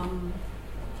 and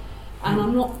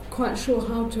I'm not quite sure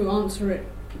how to answer it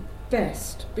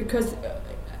best, because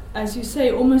as you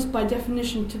say, almost by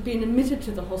definition, to be admitted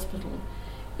to the hospital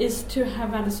is to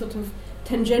have had a sort of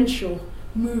tangential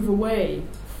move away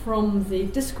from the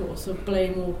discourse of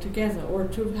blame altogether, or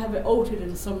to have it altered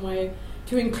in some way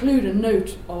to include a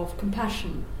note of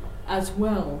compassion as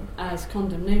well as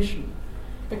condemnation,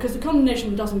 because the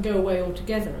condemnation doesn't go away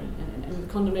altogether, and the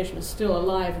condemnation is still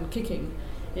alive and kicking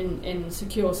in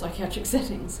secure psychiatric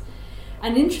settings.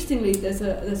 And interestingly, there's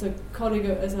a colleague,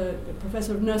 there's a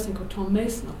professor of nursing called Tom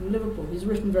Mason up in Liverpool, who's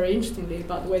written very interestingly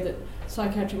about the way that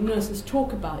psychiatric nurses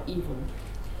talk about evil,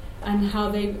 and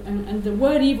how and the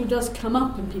word evil does come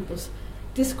up in people's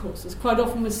discourses quite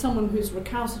often with someone who's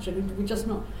recalcitrant, who's just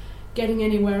not getting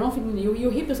anywhere. And often you hear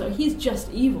people say, "He's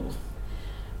just evil,"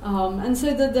 and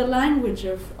so the language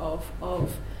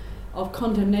of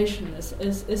condemnation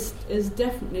is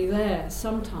definitely there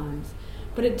sometimes.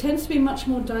 But it tends to be much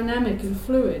more dynamic and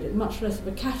fluid, and much less of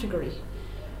a category.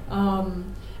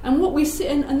 And what we see,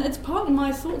 and it's partly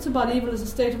my thoughts about evil as a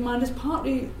state of mind, is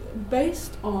partly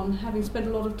based on having spent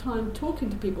a lot of time talking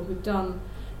to people who've done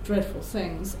dreadful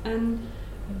things, and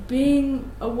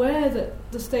being aware that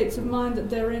the states of mind that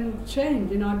they're in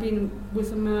change. I've been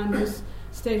with a man whose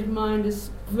state of mind is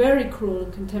very cruel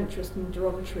and contemptuous and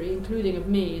derogatory, including of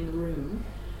me in the room,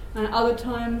 and other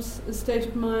times a state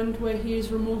of mind where he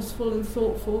is remorseful and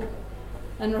thoughtful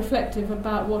and reflective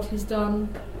about what he's done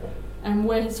and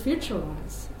where his future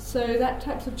lies. So that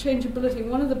type of changeability,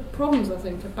 one of the problems I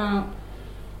think about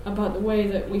the way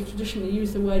that we've traditionally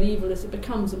used the word evil is it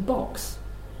becomes a box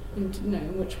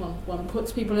in which one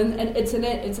puts people in, and it's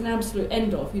an absolute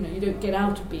end of. You don't get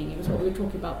out of being evil. It's what we were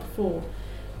talking about before,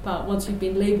 about once you've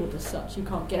been labelled as such, you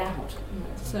can't get out.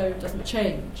 So it doesn't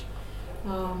change,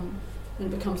 and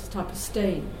it becomes a type of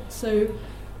stain. So,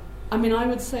 I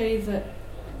would say that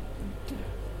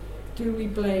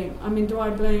do I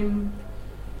blame?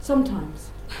 Sometimes.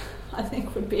 I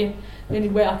think would be the only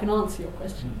way I can answer your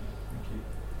question.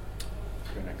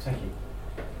 Thank you.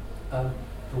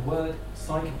 The word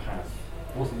psychopath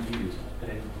wasn't used at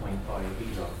any point by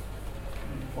either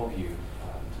of you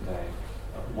today.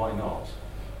 Why not?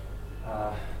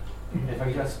 If I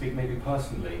could just speak maybe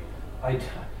personally,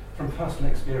 from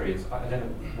personal experience, I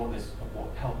don't know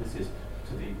what help this is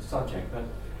to the subject, but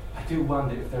I do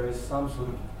wonder if there is some sort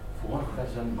of, for want of a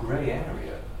better term, grey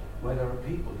area where there are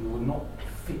people who will not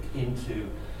fit into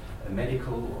a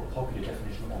medical or a popular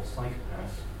definition of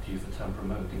psychopath, to use the term for a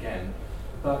moment again,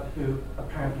 but who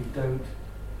apparently don't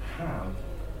have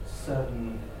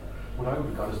certain, what I would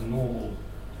regard as normal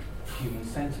human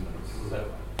sentiments.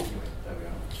 So, anyway, there we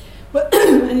are. Well,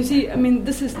 and you see,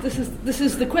 this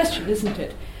is the question, isn't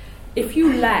it? If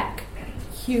you lack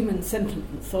human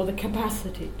sentiments or the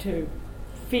capacity to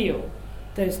feel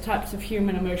those types of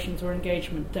human emotions or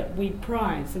engagement that we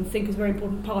prize and think is a very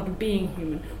important part of being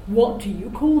human, what do you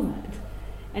call that?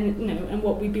 And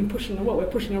what we're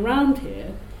pushing around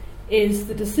here is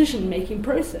the decision-making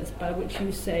process by which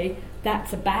you say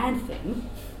that's a bad thing,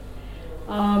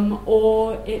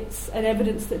 or it's an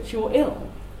evidence that you're ill.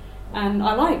 And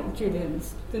I like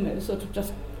Julian's, sort of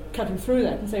just cutting through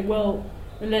that and say, well,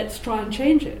 let's try and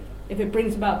change it. If it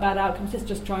brings about bad outcomes, let's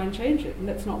just try and change it, and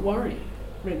let's not worry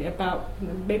really about,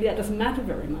 maybe that doesn't matter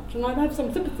very much. And I have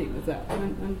some sympathy with that.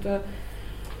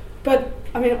 But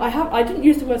I didn't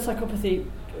use the word psychopathy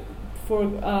for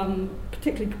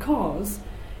particularly because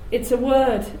it's a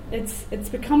word. It's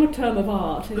become a term of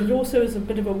art, and it also is a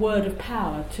bit of a word of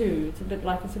power too. It's a bit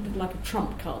like a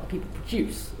trump card that people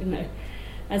produce,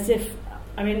 as if.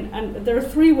 And there are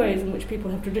three ways in which people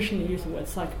have traditionally used the word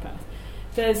psychopath.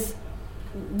 There's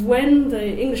when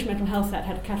the English Mental Health Act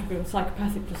had a category of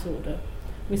psychopathic disorder.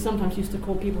 We sometimes used to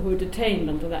call people who are detained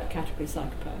under that category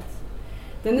psychopaths.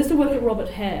 Then there's the work of Robert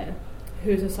Hare,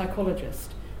 who's a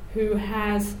psychologist, who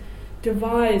has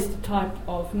devised a type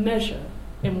of measure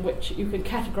in which you can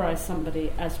categorize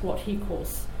somebody as what he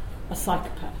calls a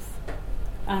psychopath.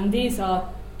 And these are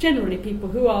generally people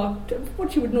who are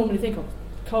what you would normally think of: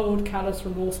 cold, callous,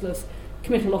 remorseless,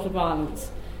 commit a lot of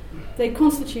violence. They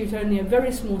constitute only a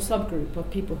very small subgroup of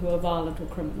people who are violent or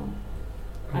criminal.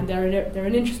 And they're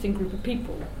an interesting group of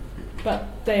people, but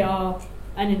they are,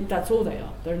 that's all they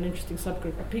are. They're an interesting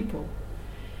subgroup of people.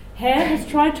 Hare has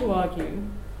tried to argue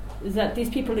that these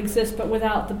people exist, but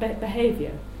without the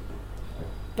behaviour.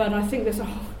 But I think there's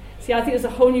a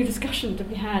whole new discussion to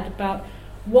be had about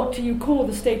what do you call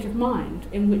the state of mind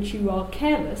in which you are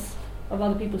careless of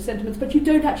other people's sentiments, but you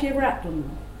don't actually ever act on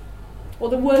them. Or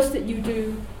the worst that you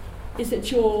do is that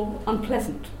you're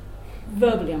unpleasant,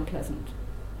 verbally unpleasant.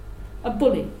 A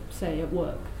bully, say, at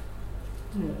work.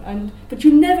 But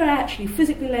you never actually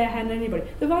physically lay a hand on anybody.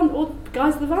 Or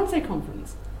guys at the Wannsee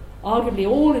conference, arguably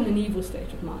all in an evil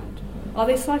state of mind. Are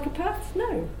they psychopaths?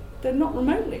 No, they're not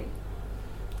remotely.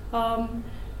 And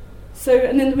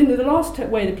then the last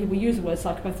way that people use the word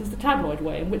psychopath is the tabloid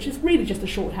way, which is really just a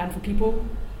shorthand for people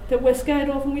that we're scared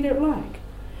of and we don't like.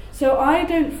 So I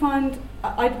don't find...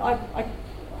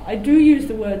 I do use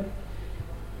the word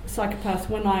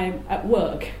psychopath when I'm at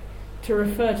work to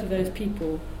refer to those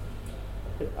people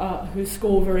who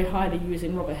score very highly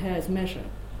using Robert Hare's measure.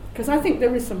 Because I think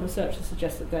there is some research that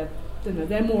suggests that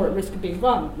they're more at risk of being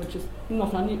violent, which is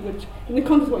not unusual, which in the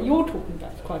context of what you're talking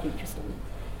about is quite interesting,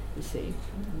 you see.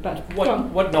 But I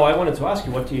wanted to ask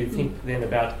you, what do you think then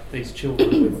about these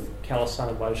children with callous,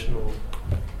 unemotional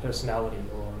personality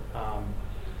or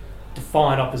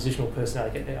defiant oppositional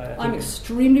personality? I'm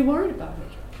extremely worried about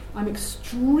it. I'm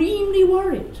extremely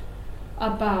worried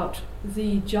about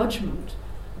the judgment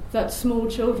that small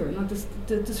children are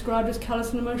described as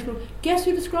callous and emotional. Guess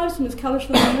who describes them as callous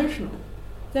and emotional?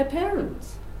 Their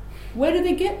parents. Where do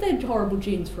they get their horrible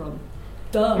genes from?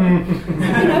 Duh.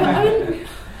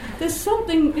 There's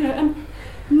something, and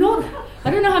not...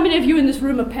 don't know how many of you in this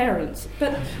room are parents,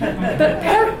 but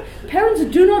parents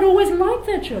do not always like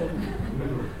their children.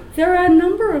 There are a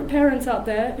number of parents out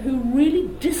there who really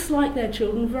dislike their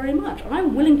children very much.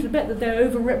 I'm willing to bet that they're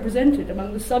overrepresented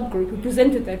among the subgroup who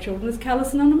presented their children as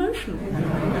callous and unemotional.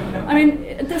 I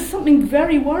mean, there's something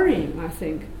very worrying, I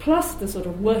think, plus the sort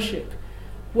of worship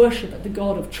at the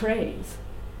god of trays,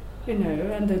 you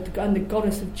know, and the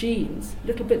goddess of genes,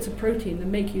 little bits of protein that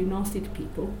make you nasty to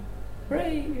people.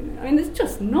 Hooray, you know. I mean, it's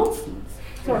just nonsense.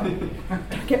 Sorry,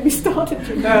 don't get me started.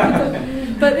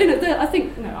 But you know, I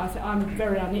think I'm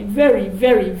very,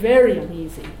 very, very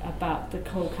uneasy about the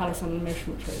whole callous and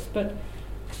unemotional traits. But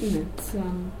you know, it's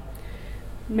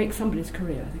make somebody's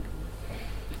career, I think.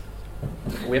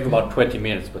 We have about 20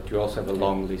 minutes, but you also have a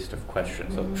long list of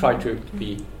questions. So try to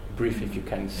be brief if you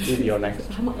can. Still your next.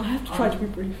 I have to try to be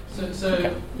brief. So okay,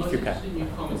 I was interested in your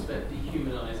comments about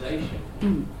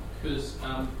dehumanisation, because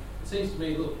it seems to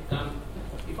me, look,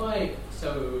 if I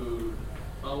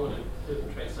want to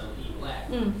perpetrate some evil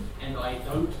act, and I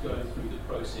don't go through the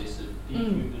process of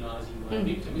dehumanising my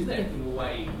victim, is that in a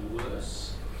way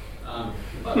worse?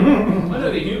 But I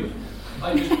know they're human.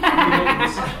 I just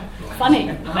funny.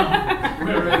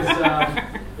 Whereas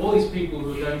all these people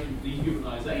who are going through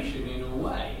dehumanisation, in a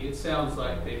way, it sounds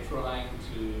like they're trying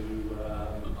to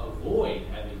avoid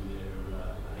having their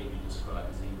behaviour described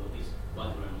as evil, at least by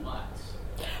their own lights.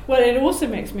 Well, it also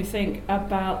makes me think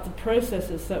about the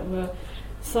processes that were.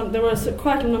 There were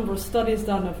quite a number of studies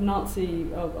done of the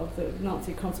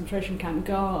Nazi concentration camp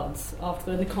guards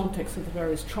in the context of the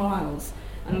various trials,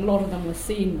 and a lot of them were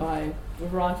seen by a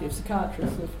variety of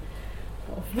psychiatrists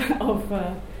of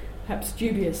perhaps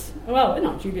dubious. Well,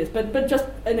 not dubious, but just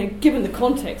given the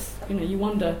context, you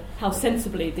wonder how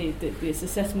sensibly these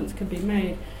assessments can be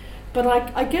made. But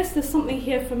I guess there's something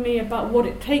here for me about what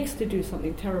it takes to do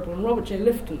something terrible. And Robert J.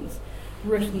 Lifton's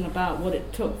written about what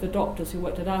it took the doctors who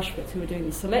worked at Auschwitz, who were doing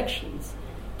the selections,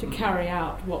 to carry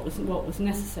out what was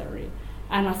necessary.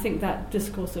 And I think that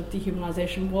discourse of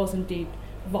dehumanisation was indeed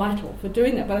vital for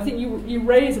doing that. But I think you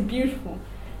raise a beautiful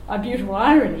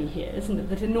irony here, isn't it?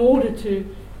 That in order to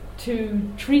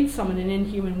treat someone in an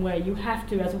inhuman way, you have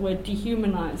to, as it were,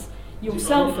 dehumanise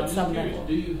yourself at some level.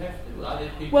 Do you have to? Are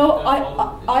there people well,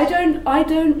 I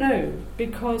don't know,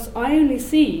 because I only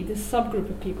see this subgroup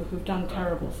of people who've done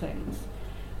terrible things.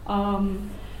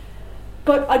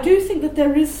 But I do think that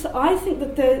there is. I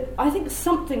think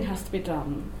something has to be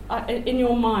done in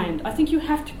your mind. I think you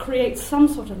have to create some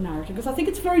sort of narrative, because I think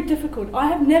it's very difficult. I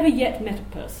have never yet met a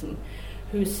person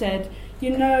who said,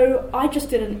 I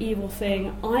just did an evil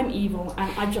thing. I'm evil,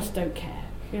 and I just don't care.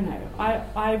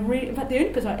 I really. In fact, the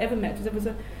only person I ever met was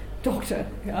a doctor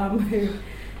who,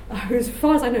 as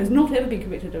far as I know, has not ever been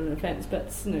convicted of an offence, but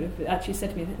actually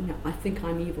said to me, "No, I think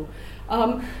I'm evil."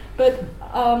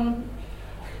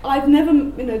 I've never,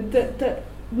 that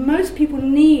most people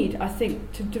need, I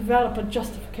think, to develop a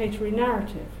justificatory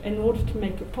narrative in order to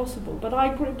make it possible. But I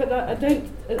agree. But I don't.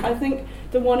 I think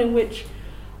the one in which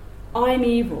I'm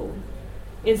evil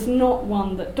is not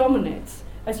one that dominates.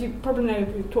 As you probably know,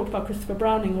 we've talked about Christopher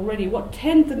Browning already. What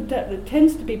tends to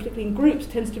be, particularly in groups,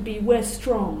 tends to be we're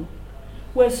strong.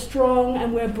 We're strong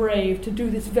and we're brave to do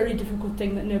this very difficult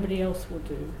thing that nobody else will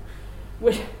do,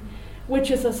 which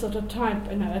is a sort of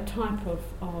type, a type of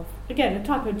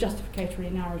justificatory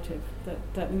narrative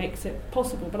that makes it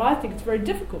possible. But I think it's very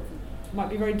difficult. It might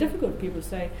be very difficult for people to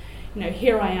say,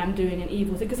 here I am doing an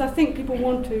evil thing, because I think people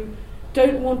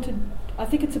don't want to. I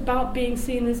think it's about being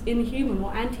seen as inhuman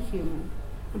or anti-human.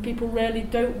 And people really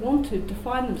don't want to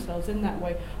define themselves in that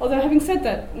way. Although, having said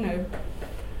that,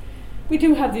 we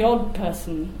do have the odd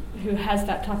person who has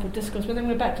that type of discourse. But then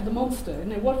we're back to the monster.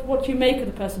 What do you make of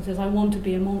the person who says, "I want to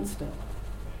be a monster.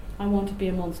 I want to be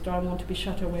a monster. I want to be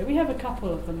shut away." We have a couple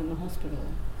of them in the hospital.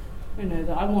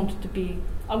 That I want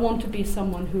to be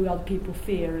someone who other people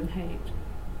fear and hate.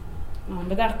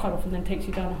 But that quite often then takes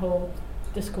you down a whole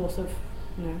discourse of,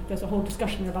 there's a whole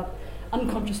discussion about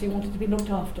unconsciously wanting to be looked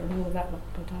after and all of that, but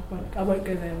I won't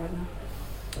go there right now.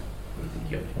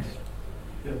 Yeah.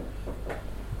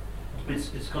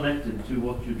 It's connected to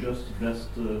what you just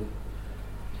addressed. You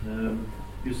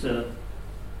said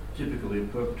typically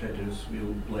perpetrators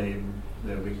will blame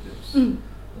their victims,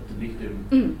 that the victim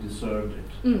deserved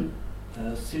it.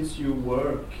 Since you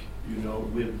work,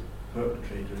 with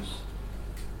perpetrators,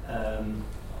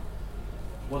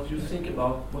 what do you think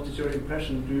about? What is your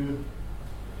impression?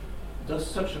 Does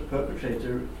such a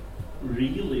perpetrator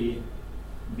really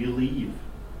believe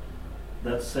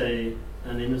that, say,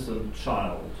 an innocent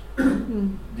child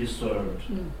deserved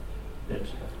it?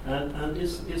 And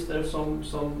is there some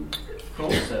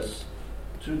process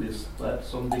to this, that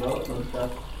some development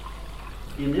that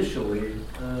initially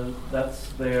that's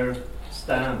their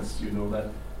stance, that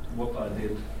what I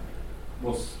did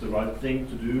was the right thing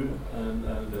to do, and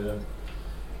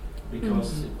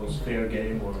because it was fair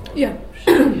game, or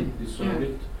she deserved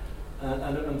it,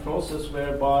 and a process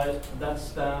whereby that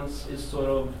stance is sort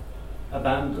of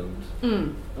abandoned,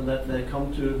 and that they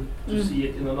come to see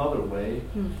it in another way.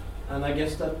 And I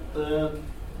guess that the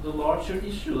larger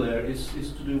issue there is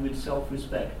to do with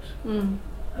self-respect.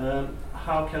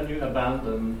 How can you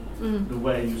abandon the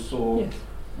way you saw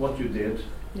what you did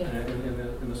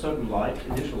in a certain light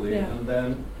initially, and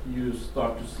then you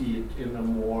start to see it in a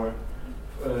more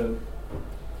in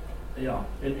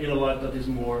a light that is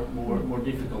more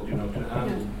difficult, to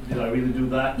handle. Did I really do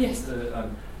that? Yes.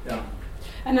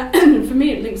 And for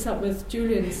me, it links up with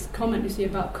Julian's comment, you see,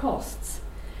 about costs.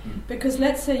 Because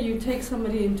let's say you take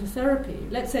somebody into therapy,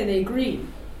 let's say they agree,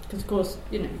 because of course,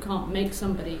 you can't make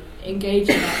somebody engage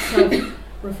in that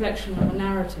self-reflection of a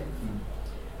narrative.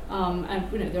 And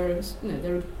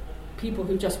there are people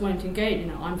who just won't engage.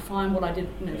 I'm fine. What I did,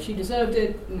 she deserved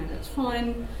it. That's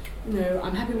fine.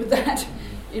 I'm happy with that.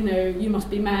 You must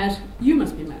be mad. You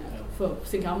must be mad for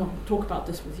thinking I want to talk about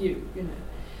this with you.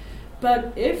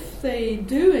 But if they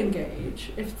do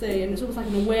engage, and it's almost like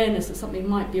an awareness that something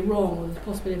might be wrong, or the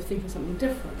possibility of thinking something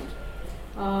different,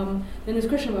 then there's a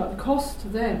question about the cost to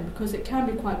them, because it can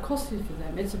be quite costly for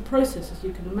them. It's a process, as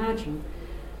you can imagine.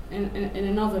 In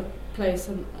another place,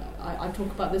 and I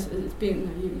talk about this as being,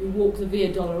 you walk the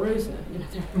Via Dolorosa,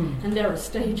 and there are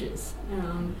stages.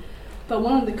 But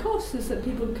one of the costs is that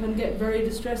people can get very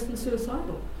distressed and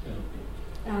suicidal.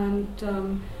 And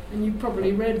you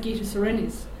probably read Gita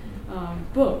Sereni's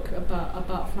book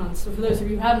about Franz. So for those of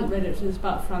you who haven't read it, it's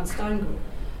about Franz Stangl,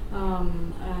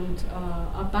 and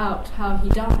about how he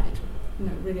died.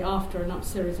 Really after a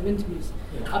series of interviews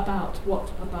about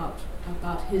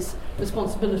his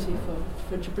responsibility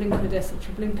for Treblinka, Odessa,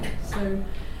 Treblinka.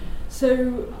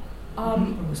 So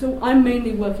I'm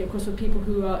mainly working, of course, with people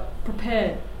who are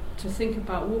prepared to think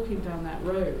about walking down that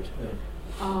road,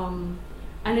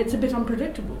 and it's a bit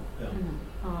unpredictable,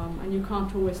 and you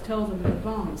can't always tell them in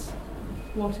advance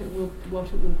what it will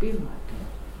be like.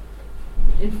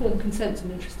 Informed consent's an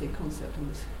interesting concept in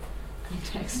this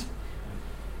context.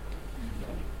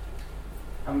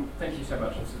 Thank you so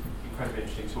much. It's an incredibly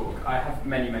interesting talk. I have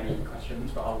many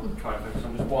questions, but I'll try and focus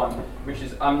on just one, which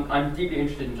is I'm deeply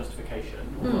interested in justification.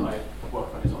 What I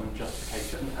work on is on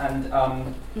justification. And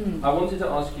I wanted to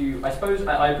ask you, I suppose,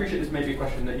 I appreciate this may be a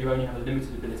question that you only have a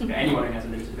limited ability, but anyone only has a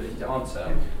limited ability to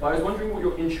answer. But I was wondering what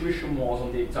your intuition was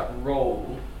on the exact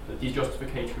role that these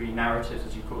justificatory narratives,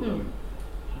 as you call them,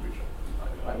 which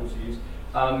I also use,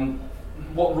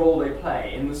 what role they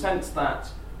play, in the sense that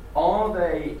are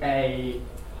they a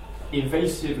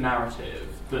evasive narrative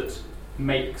that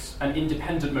makes an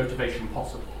independent motivation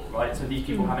possible, right? So these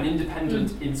people have an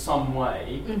independent, in some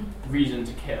way, reason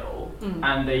to kill,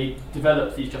 and they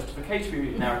develop these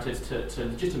justificatory narratives to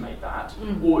legitimate that,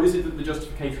 or is it that the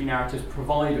justificatory narratives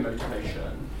provide a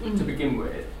motivation to begin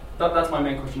with? That's my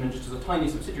main question, and just as a tiny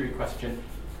subsidiary question,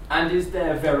 and is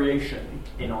there variation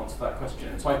in answer to that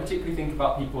question? So I particularly think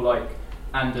about people like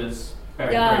Anders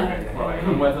Behring, right?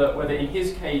 And whether in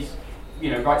his case,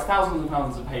 writes thousands and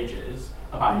thousands of pages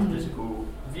about his political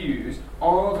views,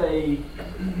 are they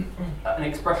an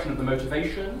expression of the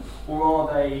motivation, or are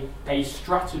they a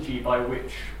strategy by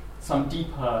which some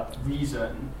deeper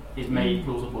reason is made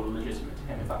plausible and legitimate to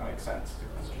him, if that makes sense?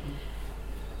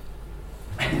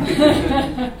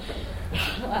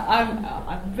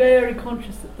 I'm very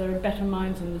conscious that there are better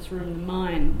minds in this room than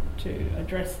mine to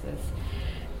address this,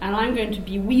 and I'm going to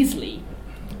be Weasley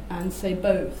and say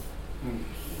both.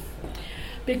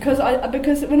 Because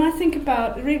when I think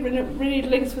about it really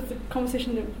links with the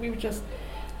conversation that we were just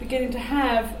beginning to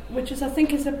have, which is, I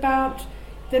think, is about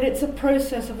that it's a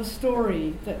process of a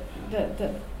story that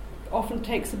often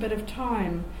takes a bit of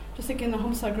time. Just thinking in the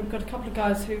homicide group, got a couple of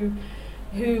guys who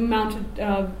mounted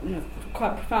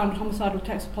quite profound homicidal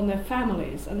attacks upon their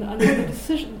families, and the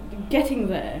decision getting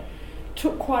there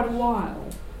took quite a while.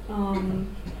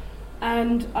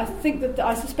 And I suspect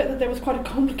that there was quite a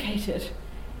complicated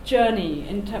journey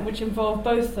which involved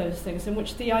both those things, in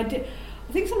which the idea,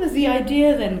 I think sometimes the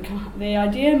idea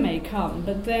may come,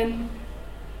 but then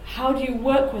how do you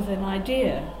work with an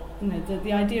idea?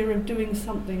 The idea of doing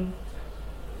something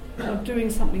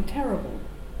terrible,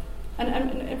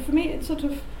 and for me it's sort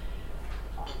of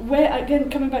where,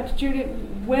 again, coming back to Julia,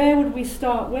 where would we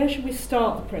start? Where should we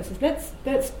start the process?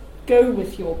 Let's go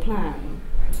with your plan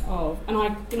of,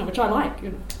 and which I like,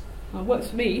 it works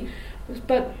for me.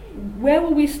 But where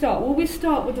will we start? Will we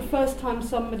start with the first time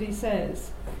somebody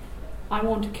says, "I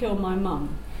want to kill my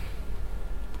mum"?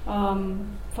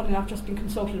 Funnily enough, I've just been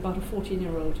consulted about a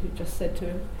 14-year-old who just said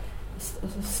to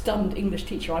a stunned English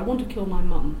teacher, "I want to kill my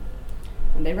mum."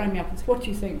 And they rang me up and said, "What do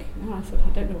you think?" And I said, "I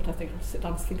don't know what I think. I'll sit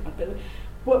down and think about it."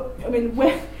 What, I mean,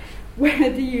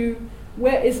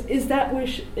 is that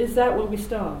where we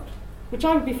start? Which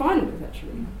I would be fine with,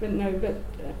 actually. But no,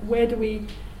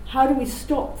 how do we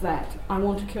stop that "I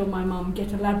want to kill my mum"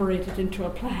 get elaborated into a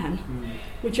plan,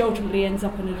 which ultimately ends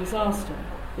up in a disaster?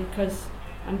 Because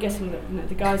I'm guessing that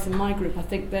the guys in my group, I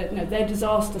think that their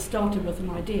disaster started with an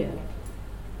idea.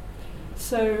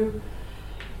 So,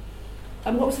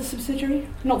 and what was the subsidiary?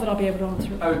 Not that I'll be able to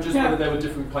answer it. Oh, just whether there were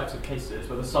different types of cases,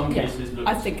 whether some cases looked...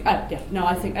 I think,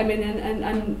 I mean, and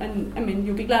I mean,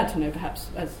 you'll be glad to know, perhaps,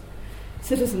 as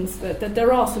citizens, that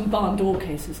there are some barn door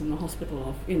cases in the hospital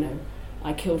of,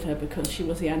 I killed her because she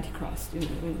was the Antichrist.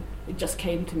 It just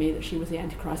came to me that she was the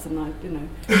Antichrist, and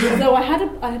although I had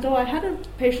a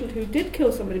patient who did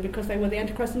kill somebody because they were the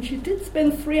Antichrist, and she did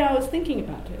spend 3 hours thinking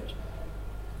about it,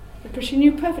 because she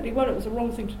knew perfectly well it was the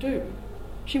wrong thing to do.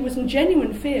 She was in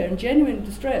genuine fear and genuine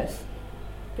distress,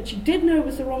 but she did know it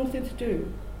was the wrong thing to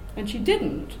do, and she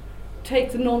didn't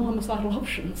take the non-homicidal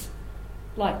options,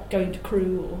 like going to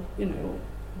Crewe or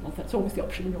well, that's always the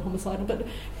option when you're homicidal, but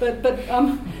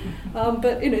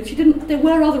she didn't. There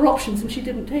were other options, and she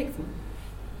didn't take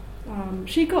them.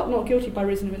 She got not guilty by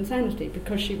reason of insanity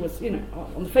because she was,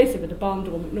 on the face of it, a barn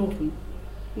door McNaughton.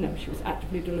 She was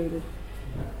actively deluded.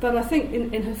 But I think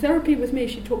in her therapy with me,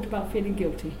 she talked about feeling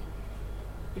guilty,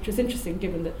 which was interesting,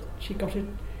 given that she got a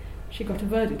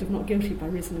verdict of not guilty by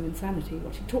reason of insanity.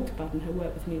 What she talked about in her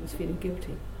work with me was feeling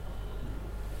guilty.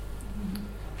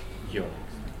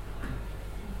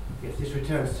 Yes, this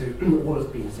returns to all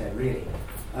that's been said, really.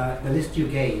 The list you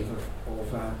gave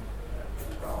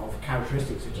of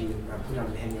characteristics that you put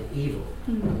under the heading of evil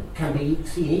can be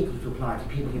seen equal to apply to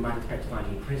people you might expect to find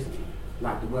in prison,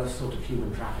 like the worst sort of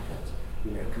human traffickers,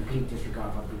 complete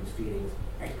disregard for other people's feelings,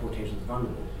 exploitation of the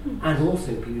vulnerable, and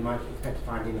also people you might expect to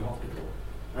find in a hospital.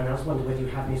 And I just wonder whether you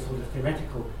have any sort of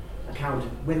theoretical account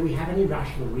of whether we have any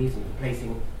rational reason for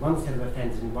placing one set of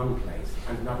offenders in one place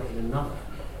and another in another,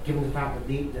 given the fact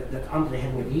that under the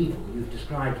heading of evil, you've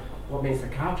described what many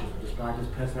psychiatrists have described as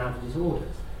personality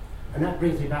disorders. And that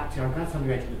brings me back to, I'm glad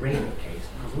somebody mentioned the Breivik case,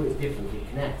 because although it's different, it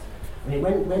connects. I mean,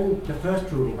 when the first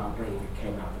ruling about Breivik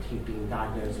came out, that he'd been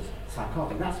diagnosed as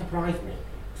psychotic, that surprised me.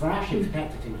 So I actually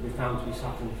expected him to be found to be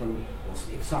suffering from, or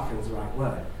if suffering is the right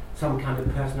word, some kind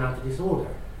of personality disorder,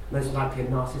 most likely a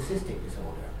narcissistic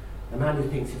disorder. A man who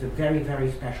thinks he's a very, very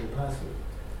special person,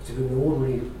 to whom the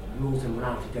ordinary rules and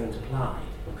morality don't apply,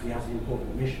 because he has an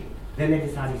important mission. Then they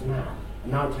decide he's mad,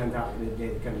 and now it turns out that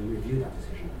they're going to review that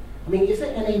decision. I mean, is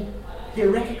there any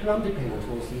theoretical underpinning to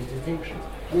all these distinctions?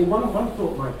 I mean, one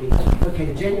thought might be, okay,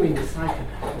 the genuine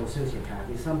psychopath or sociopath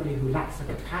is somebody who lacks the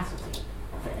capacity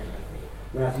for empathy,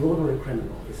 whereas the ordinary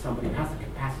criminal is somebody who has the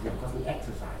capacity but doesn't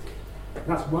exercise it.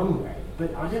 That's one way,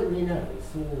 but I don't really know.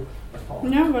 It's all a fault.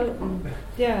 No, well,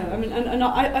 yeah, I mean, and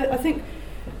I think,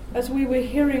 as we were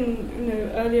hearing,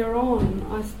 earlier on,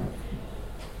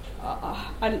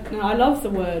 I love the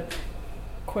word,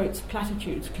 quotes,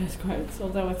 platitudes, close quotes,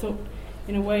 although I thought,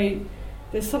 in a way,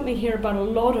 there's something here about a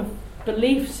lot of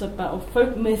beliefs about, or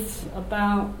folk myths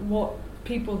about what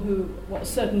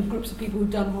certain groups of people who've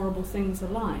done horrible things are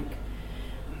like.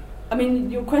 I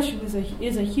mean, your question is a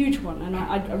huge one, and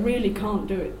I really can't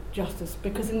do it justice,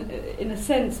 because in a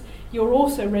sense, you're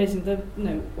also raising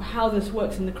how this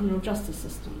works in the criminal justice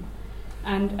system,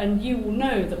 and you will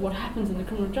know that what happens in the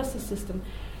criminal justice system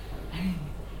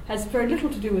has very little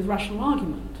to do with rational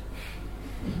argument,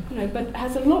 but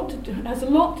has a lot to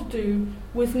do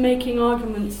with making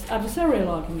arguments, adversarial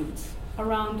arguments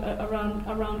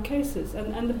around cases,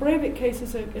 and the Breivik case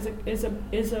is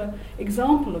a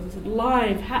example of this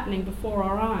live happening before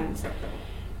our eyes,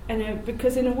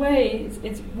 because in a way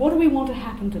it's what do we want to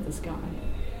happen to this guy?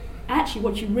 Actually,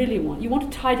 what you really want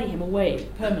to tidy him away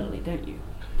permanently, don't you?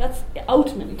 That's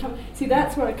ultimately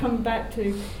that's where I come back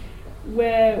to,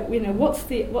 where what's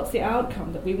the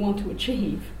outcome that we want to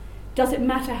achieve? Does it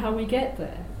matter how we get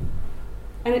there?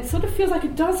 And it sort of feels like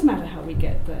it does matter how we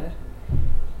get there.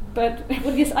 But,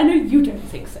 well, yes, I know you don't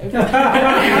think so.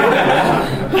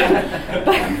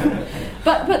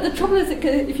 but the trouble is that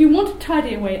if you want to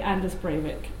tidy away Anders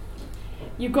Breivik,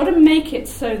 you've got to make it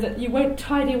so that you won't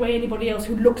tidy away anybody else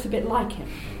who looks a bit like him.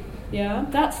 Yeah,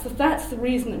 that's the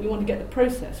reason that we want to get the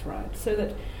process right, so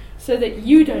that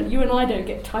you and I don't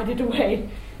get tidied away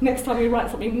next time we write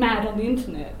something mad on the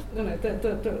internet.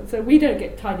 So we don't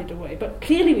get tidied away. But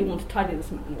clearly, we want to tidy this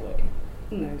man away.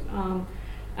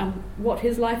 And what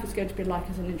his life is going to be like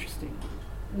is an interesting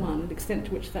one, the extent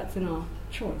to which that's in our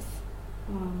choice.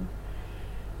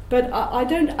 But I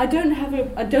don't have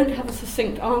a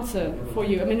succinct answer for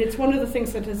you. I mean, it's one of the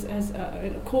things that has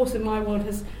of course, in my world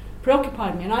has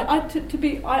preoccupied me, and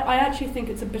I actually think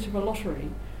it's a bit of a lottery,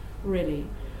 really.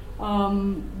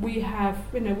 We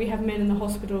have men in the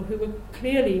hospital who were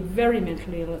clearly very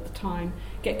mentally ill at the time,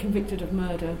 get convicted of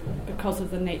murder because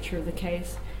of the nature of the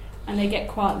case, and they get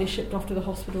quietly shipped off to the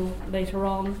hospital later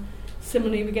on.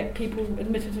 Similarly, we get people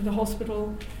admitted to the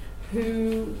hospital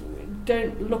who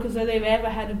don't look as though they've ever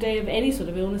had a day of any sort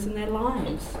of illness in their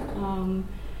lives.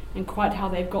 And quite how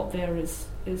they've got there is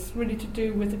really to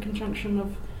do with the conjunction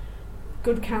of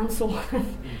good counsel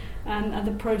and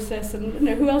the process, and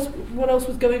what else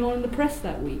was going on in the press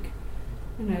that week.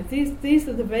 These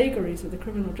are the vagaries of the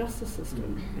criminal justice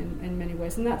system in many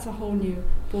ways, and that's a whole new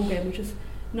ballgame which has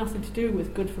nothing to do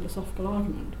with good philosophical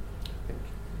argument.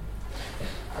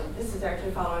 This is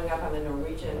actually following up on the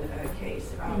Norwegian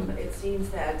case. It seems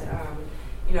that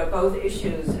both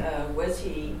issues, does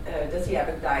he have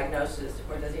a diagnosis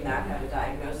or does he not have a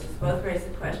diagnosis, both raise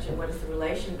the question, what is the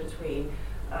relation between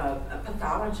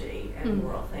pathology and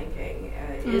moral thinking?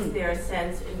 Is there a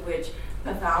sense in which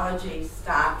pathology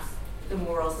stops the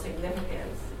moral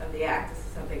significance of the act? This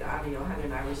is something Avi Johan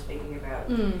and I were speaking about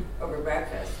over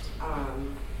breakfast.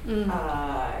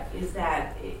 Is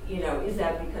that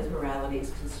because morality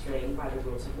is constrained by the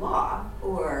rules of law,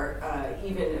 or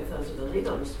even if those are the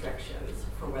legal restrictions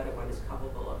for whether one is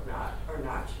culpable or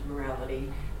not, should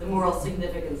morality, the moral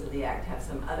significance of the act, have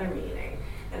some other meaning?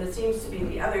 And it seems to be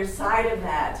the other side of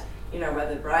that,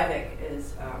 whether Breivik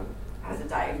has a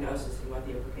diagnosis and what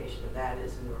the implication of that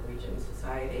is in Norwegian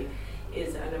society,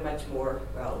 is on a much more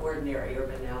ordinary or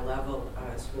banal level,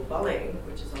 school bullying,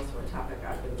 which is also a topic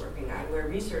I've been working on, where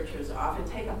researchers often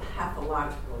take a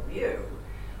pathological view.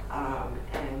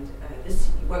 This,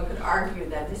 one could argue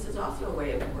that this is also a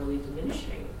way of morally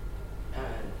diminishing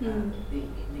the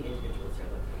individuals they're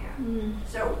looking at.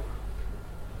 So,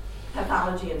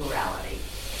 pathology and morality.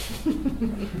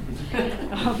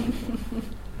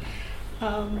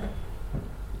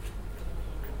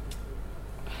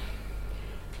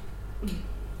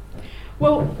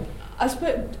 Well, I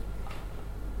suppose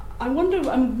I'm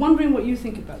wondering what you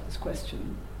think about this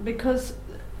question, because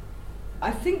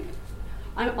I think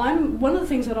I'm one of the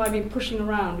things that I've been pushing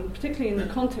around, and particularly in the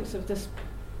context of this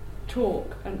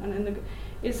talk,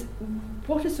 is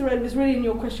what is the relevance, really in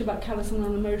your question about callous and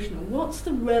unemotional, what's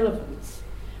the relevance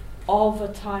of a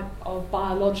type of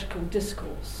biological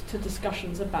discourse to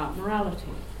discussions about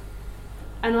morality?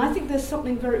 And I think there's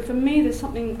something there's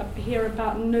something up here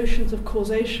about notions of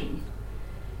causation,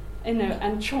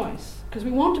 and choice. Because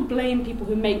we want to blame people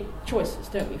who make choices,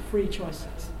 don't we? Free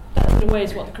choices. That, in a way,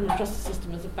 is what the criminal justice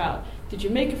system is about. Did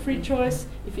you make a free choice?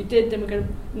 If you did, then we're going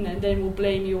to, then we'll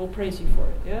blame you or praise you for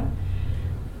it. Yeah.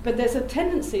 But there's a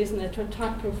tendency, isn't there, to a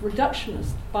type of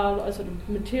reductionist, a sort of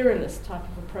materialist type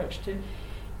of approach to,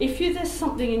 if there's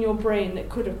something in your brain that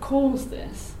could have caused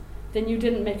this, then you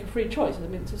didn't make a free choice. I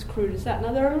mean, it's as crude as that.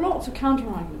 Now, there are lots of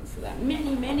counter-arguments to that,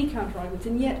 many counter-arguments,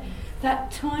 and yet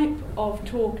that type of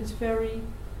talk is very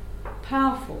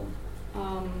powerful.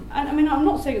 And I mean, I'm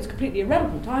not saying it's completely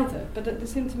irrelevant either, but it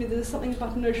seems to me there's something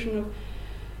about the notion of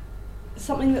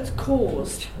something that's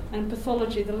caused, and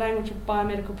pathology, the language of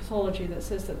biomedical pathology that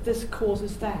says that this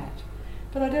causes that.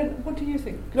 But what do you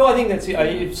think? No, I think that's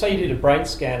it. Say you did a brain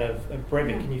scan of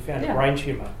Breivik and you found a brain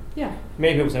tumour. Yeah.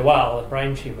 Many people say, well, a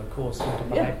brain tumour caused him to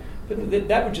behave. But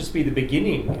that would just be the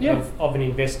beginning of an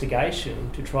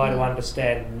investigation to try to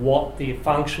understand what the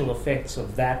functional effects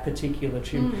of that particular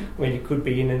tumour, when it could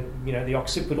be in the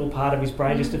occipital part of his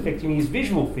brain just affecting his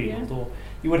visual field, or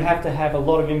you would have to have a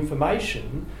lot of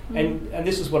information, and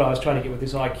this is what I was trying to get with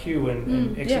this IQ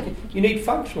and execute. You need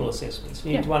functional assessments.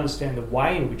 You need to understand the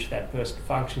way in which that person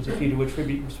functions if you to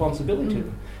attribute responsibility to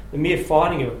them. The mere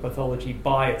finding of a pathology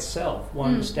by itself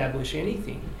won't establish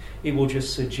anything. It will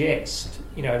just suggest,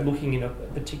 looking in a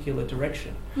particular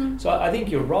direction. So I think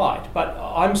you're right, but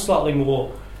I'm slightly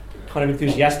more kind of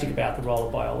enthusiastic about the role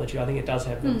of biology. I think it does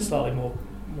have a slightly more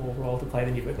role to play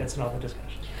than you, but that's another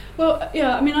discussion. Well,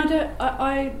 yeah, I mean,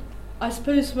 I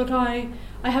suppose what I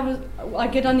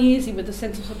get uneasy with the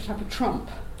sense of sort of type of trump.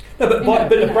 No,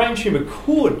 but a brain tumour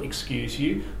could excuse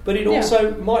you, but it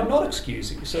also might not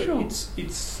excuse you. So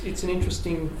it's an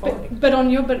interesting finding.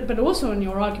 But also on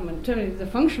your argument, the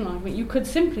functional argument, you could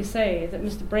simply say that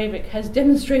Mr. Breivik has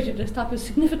demonstrated a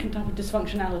significant type of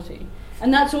dysfunctionality,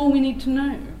 and that's all we need to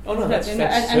know. Oh no, that's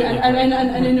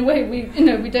and in a way we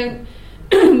don't.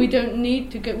 We don't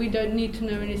need to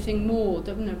know anything more.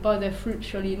 That, by their fruits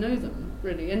shall you know them,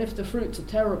 really. And if the fruits are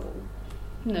terrible,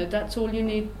 that's all you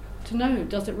need to know.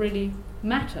 Does it really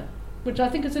matter? which I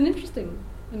think is an interesting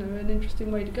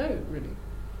way to go, really.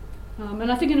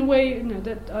 And I think in a way,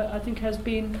 that I think has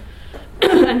been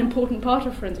an important part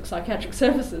of forensic psychiatric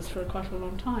services for quite a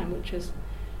long time, which is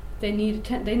they need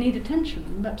attention,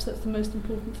 and perhaps that's the most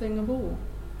important thing of all.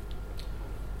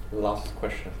 Last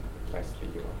question,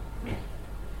 Leslie.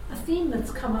 A theme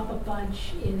that's come up a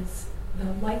bunch is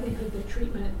the likelihood that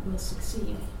treatment will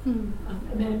succeed,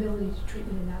 amenability to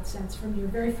treatment in that sense, from your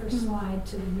very first slide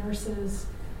to the nurses,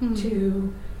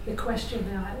 to the question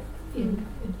that in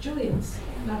Julian's,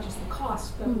 not just the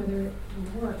cost, but whether it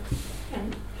will work.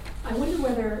 And I wonder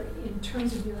whether, in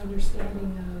terms of your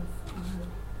understanding of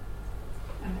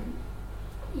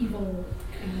evil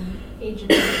and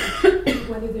agent,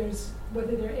 whether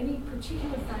there are any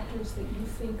particular factors that you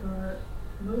think are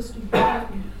most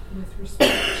important with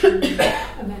respect to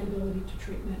amenability to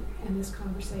treatment and this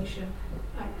conversation.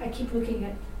 I keep looking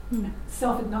at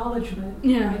self-acknowledgement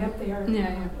right up there,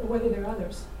 or whether there are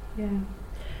others. Yeah.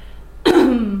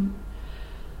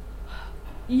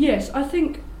 Yes, I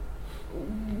think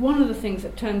one of the things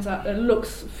that turns out that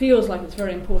feels like it's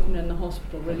very important in the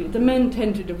hospital, really, the men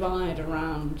tend to divide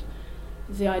around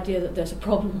the idea that there's a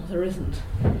problem or there isn't.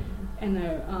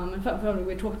 In fact, we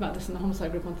were talking about this in the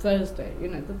homicide group on Thursday.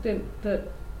 That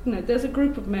there's a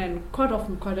group of men, quite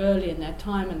often, quite early in their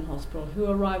time in the hospital, who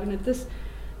arrive and this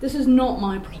is not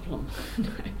my problem.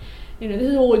 This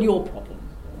is all your problem.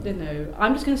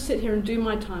 I'm just going to sit here and do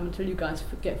my time until you guys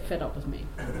get fed up with me.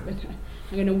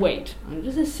 I'm going to wait. I'm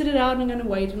just going to sit it out and I'm going to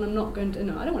wait, and I'm not going to.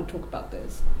 I don't want to talk about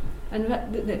this. And in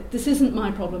fact, this isn't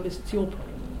my problem. It's your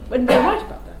problem. And they're right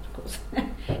about that, of course.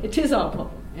 It is our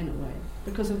problem in a way,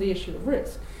 because of the issue of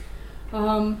risk.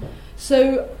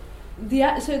 So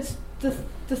it's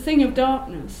the thing of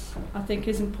darkness, I think,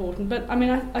 is important. But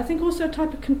I think also a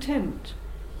type of contempt.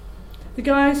 The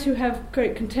guys who have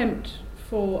great contempt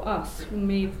for us,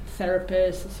 me,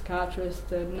 therapists, the psychiatrists,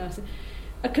 the nurses,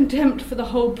 a contempt for the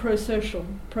whole pro-social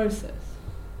process.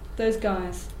 Those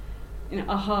guys,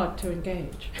 are hard to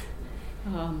engage,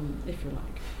 if you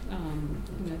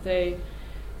like. They.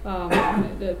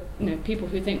 People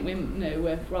who think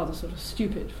we're rather sort of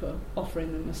stupid for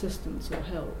offering them assistance or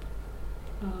help.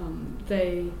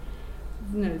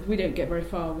 We don't get very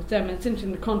far with them. And it's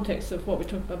interesting in the context of what we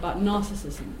talk about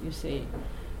narcissism, you see.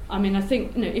 I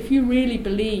think, if you really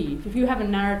believe, if you have a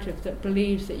narrative that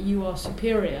believes that you are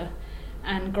superior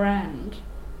and grand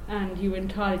and you're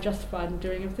entirely justified in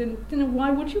doing it, then why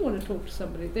would you want to talk to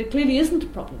somebody? There clearly isn't a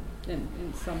problem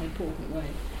in some important way.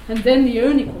 And then the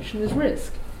only question is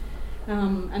risk.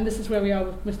 And this is where we are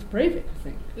with Mr. Breivik, I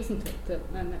think, isn't it?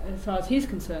 And as far as he's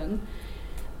concerned,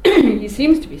 he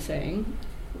seems to be saying,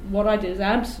 what I did is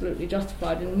absolutely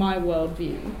justified in my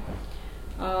worldview.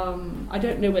 I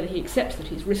don't know whether he accepts that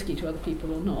he's risky to other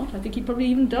people or not. I think he probably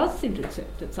even does seem to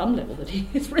accept at some level that he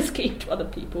is risky to other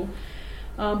people.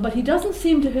 But he doesn't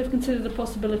seem to have considered the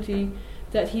possibility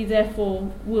that he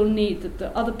therefore will need, that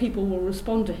the other people will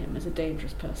respond to him as a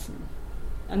dangerous person.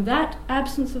 And that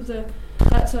absence of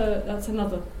that's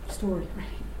another story,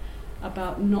 really,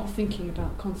 about not thinking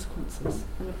about consequences,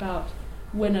 and about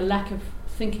when a lack of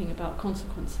thinking about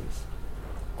consequences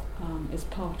is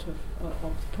part of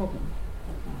the problem.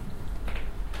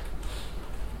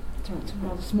 So it's a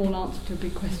rather small answer to a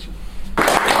big question.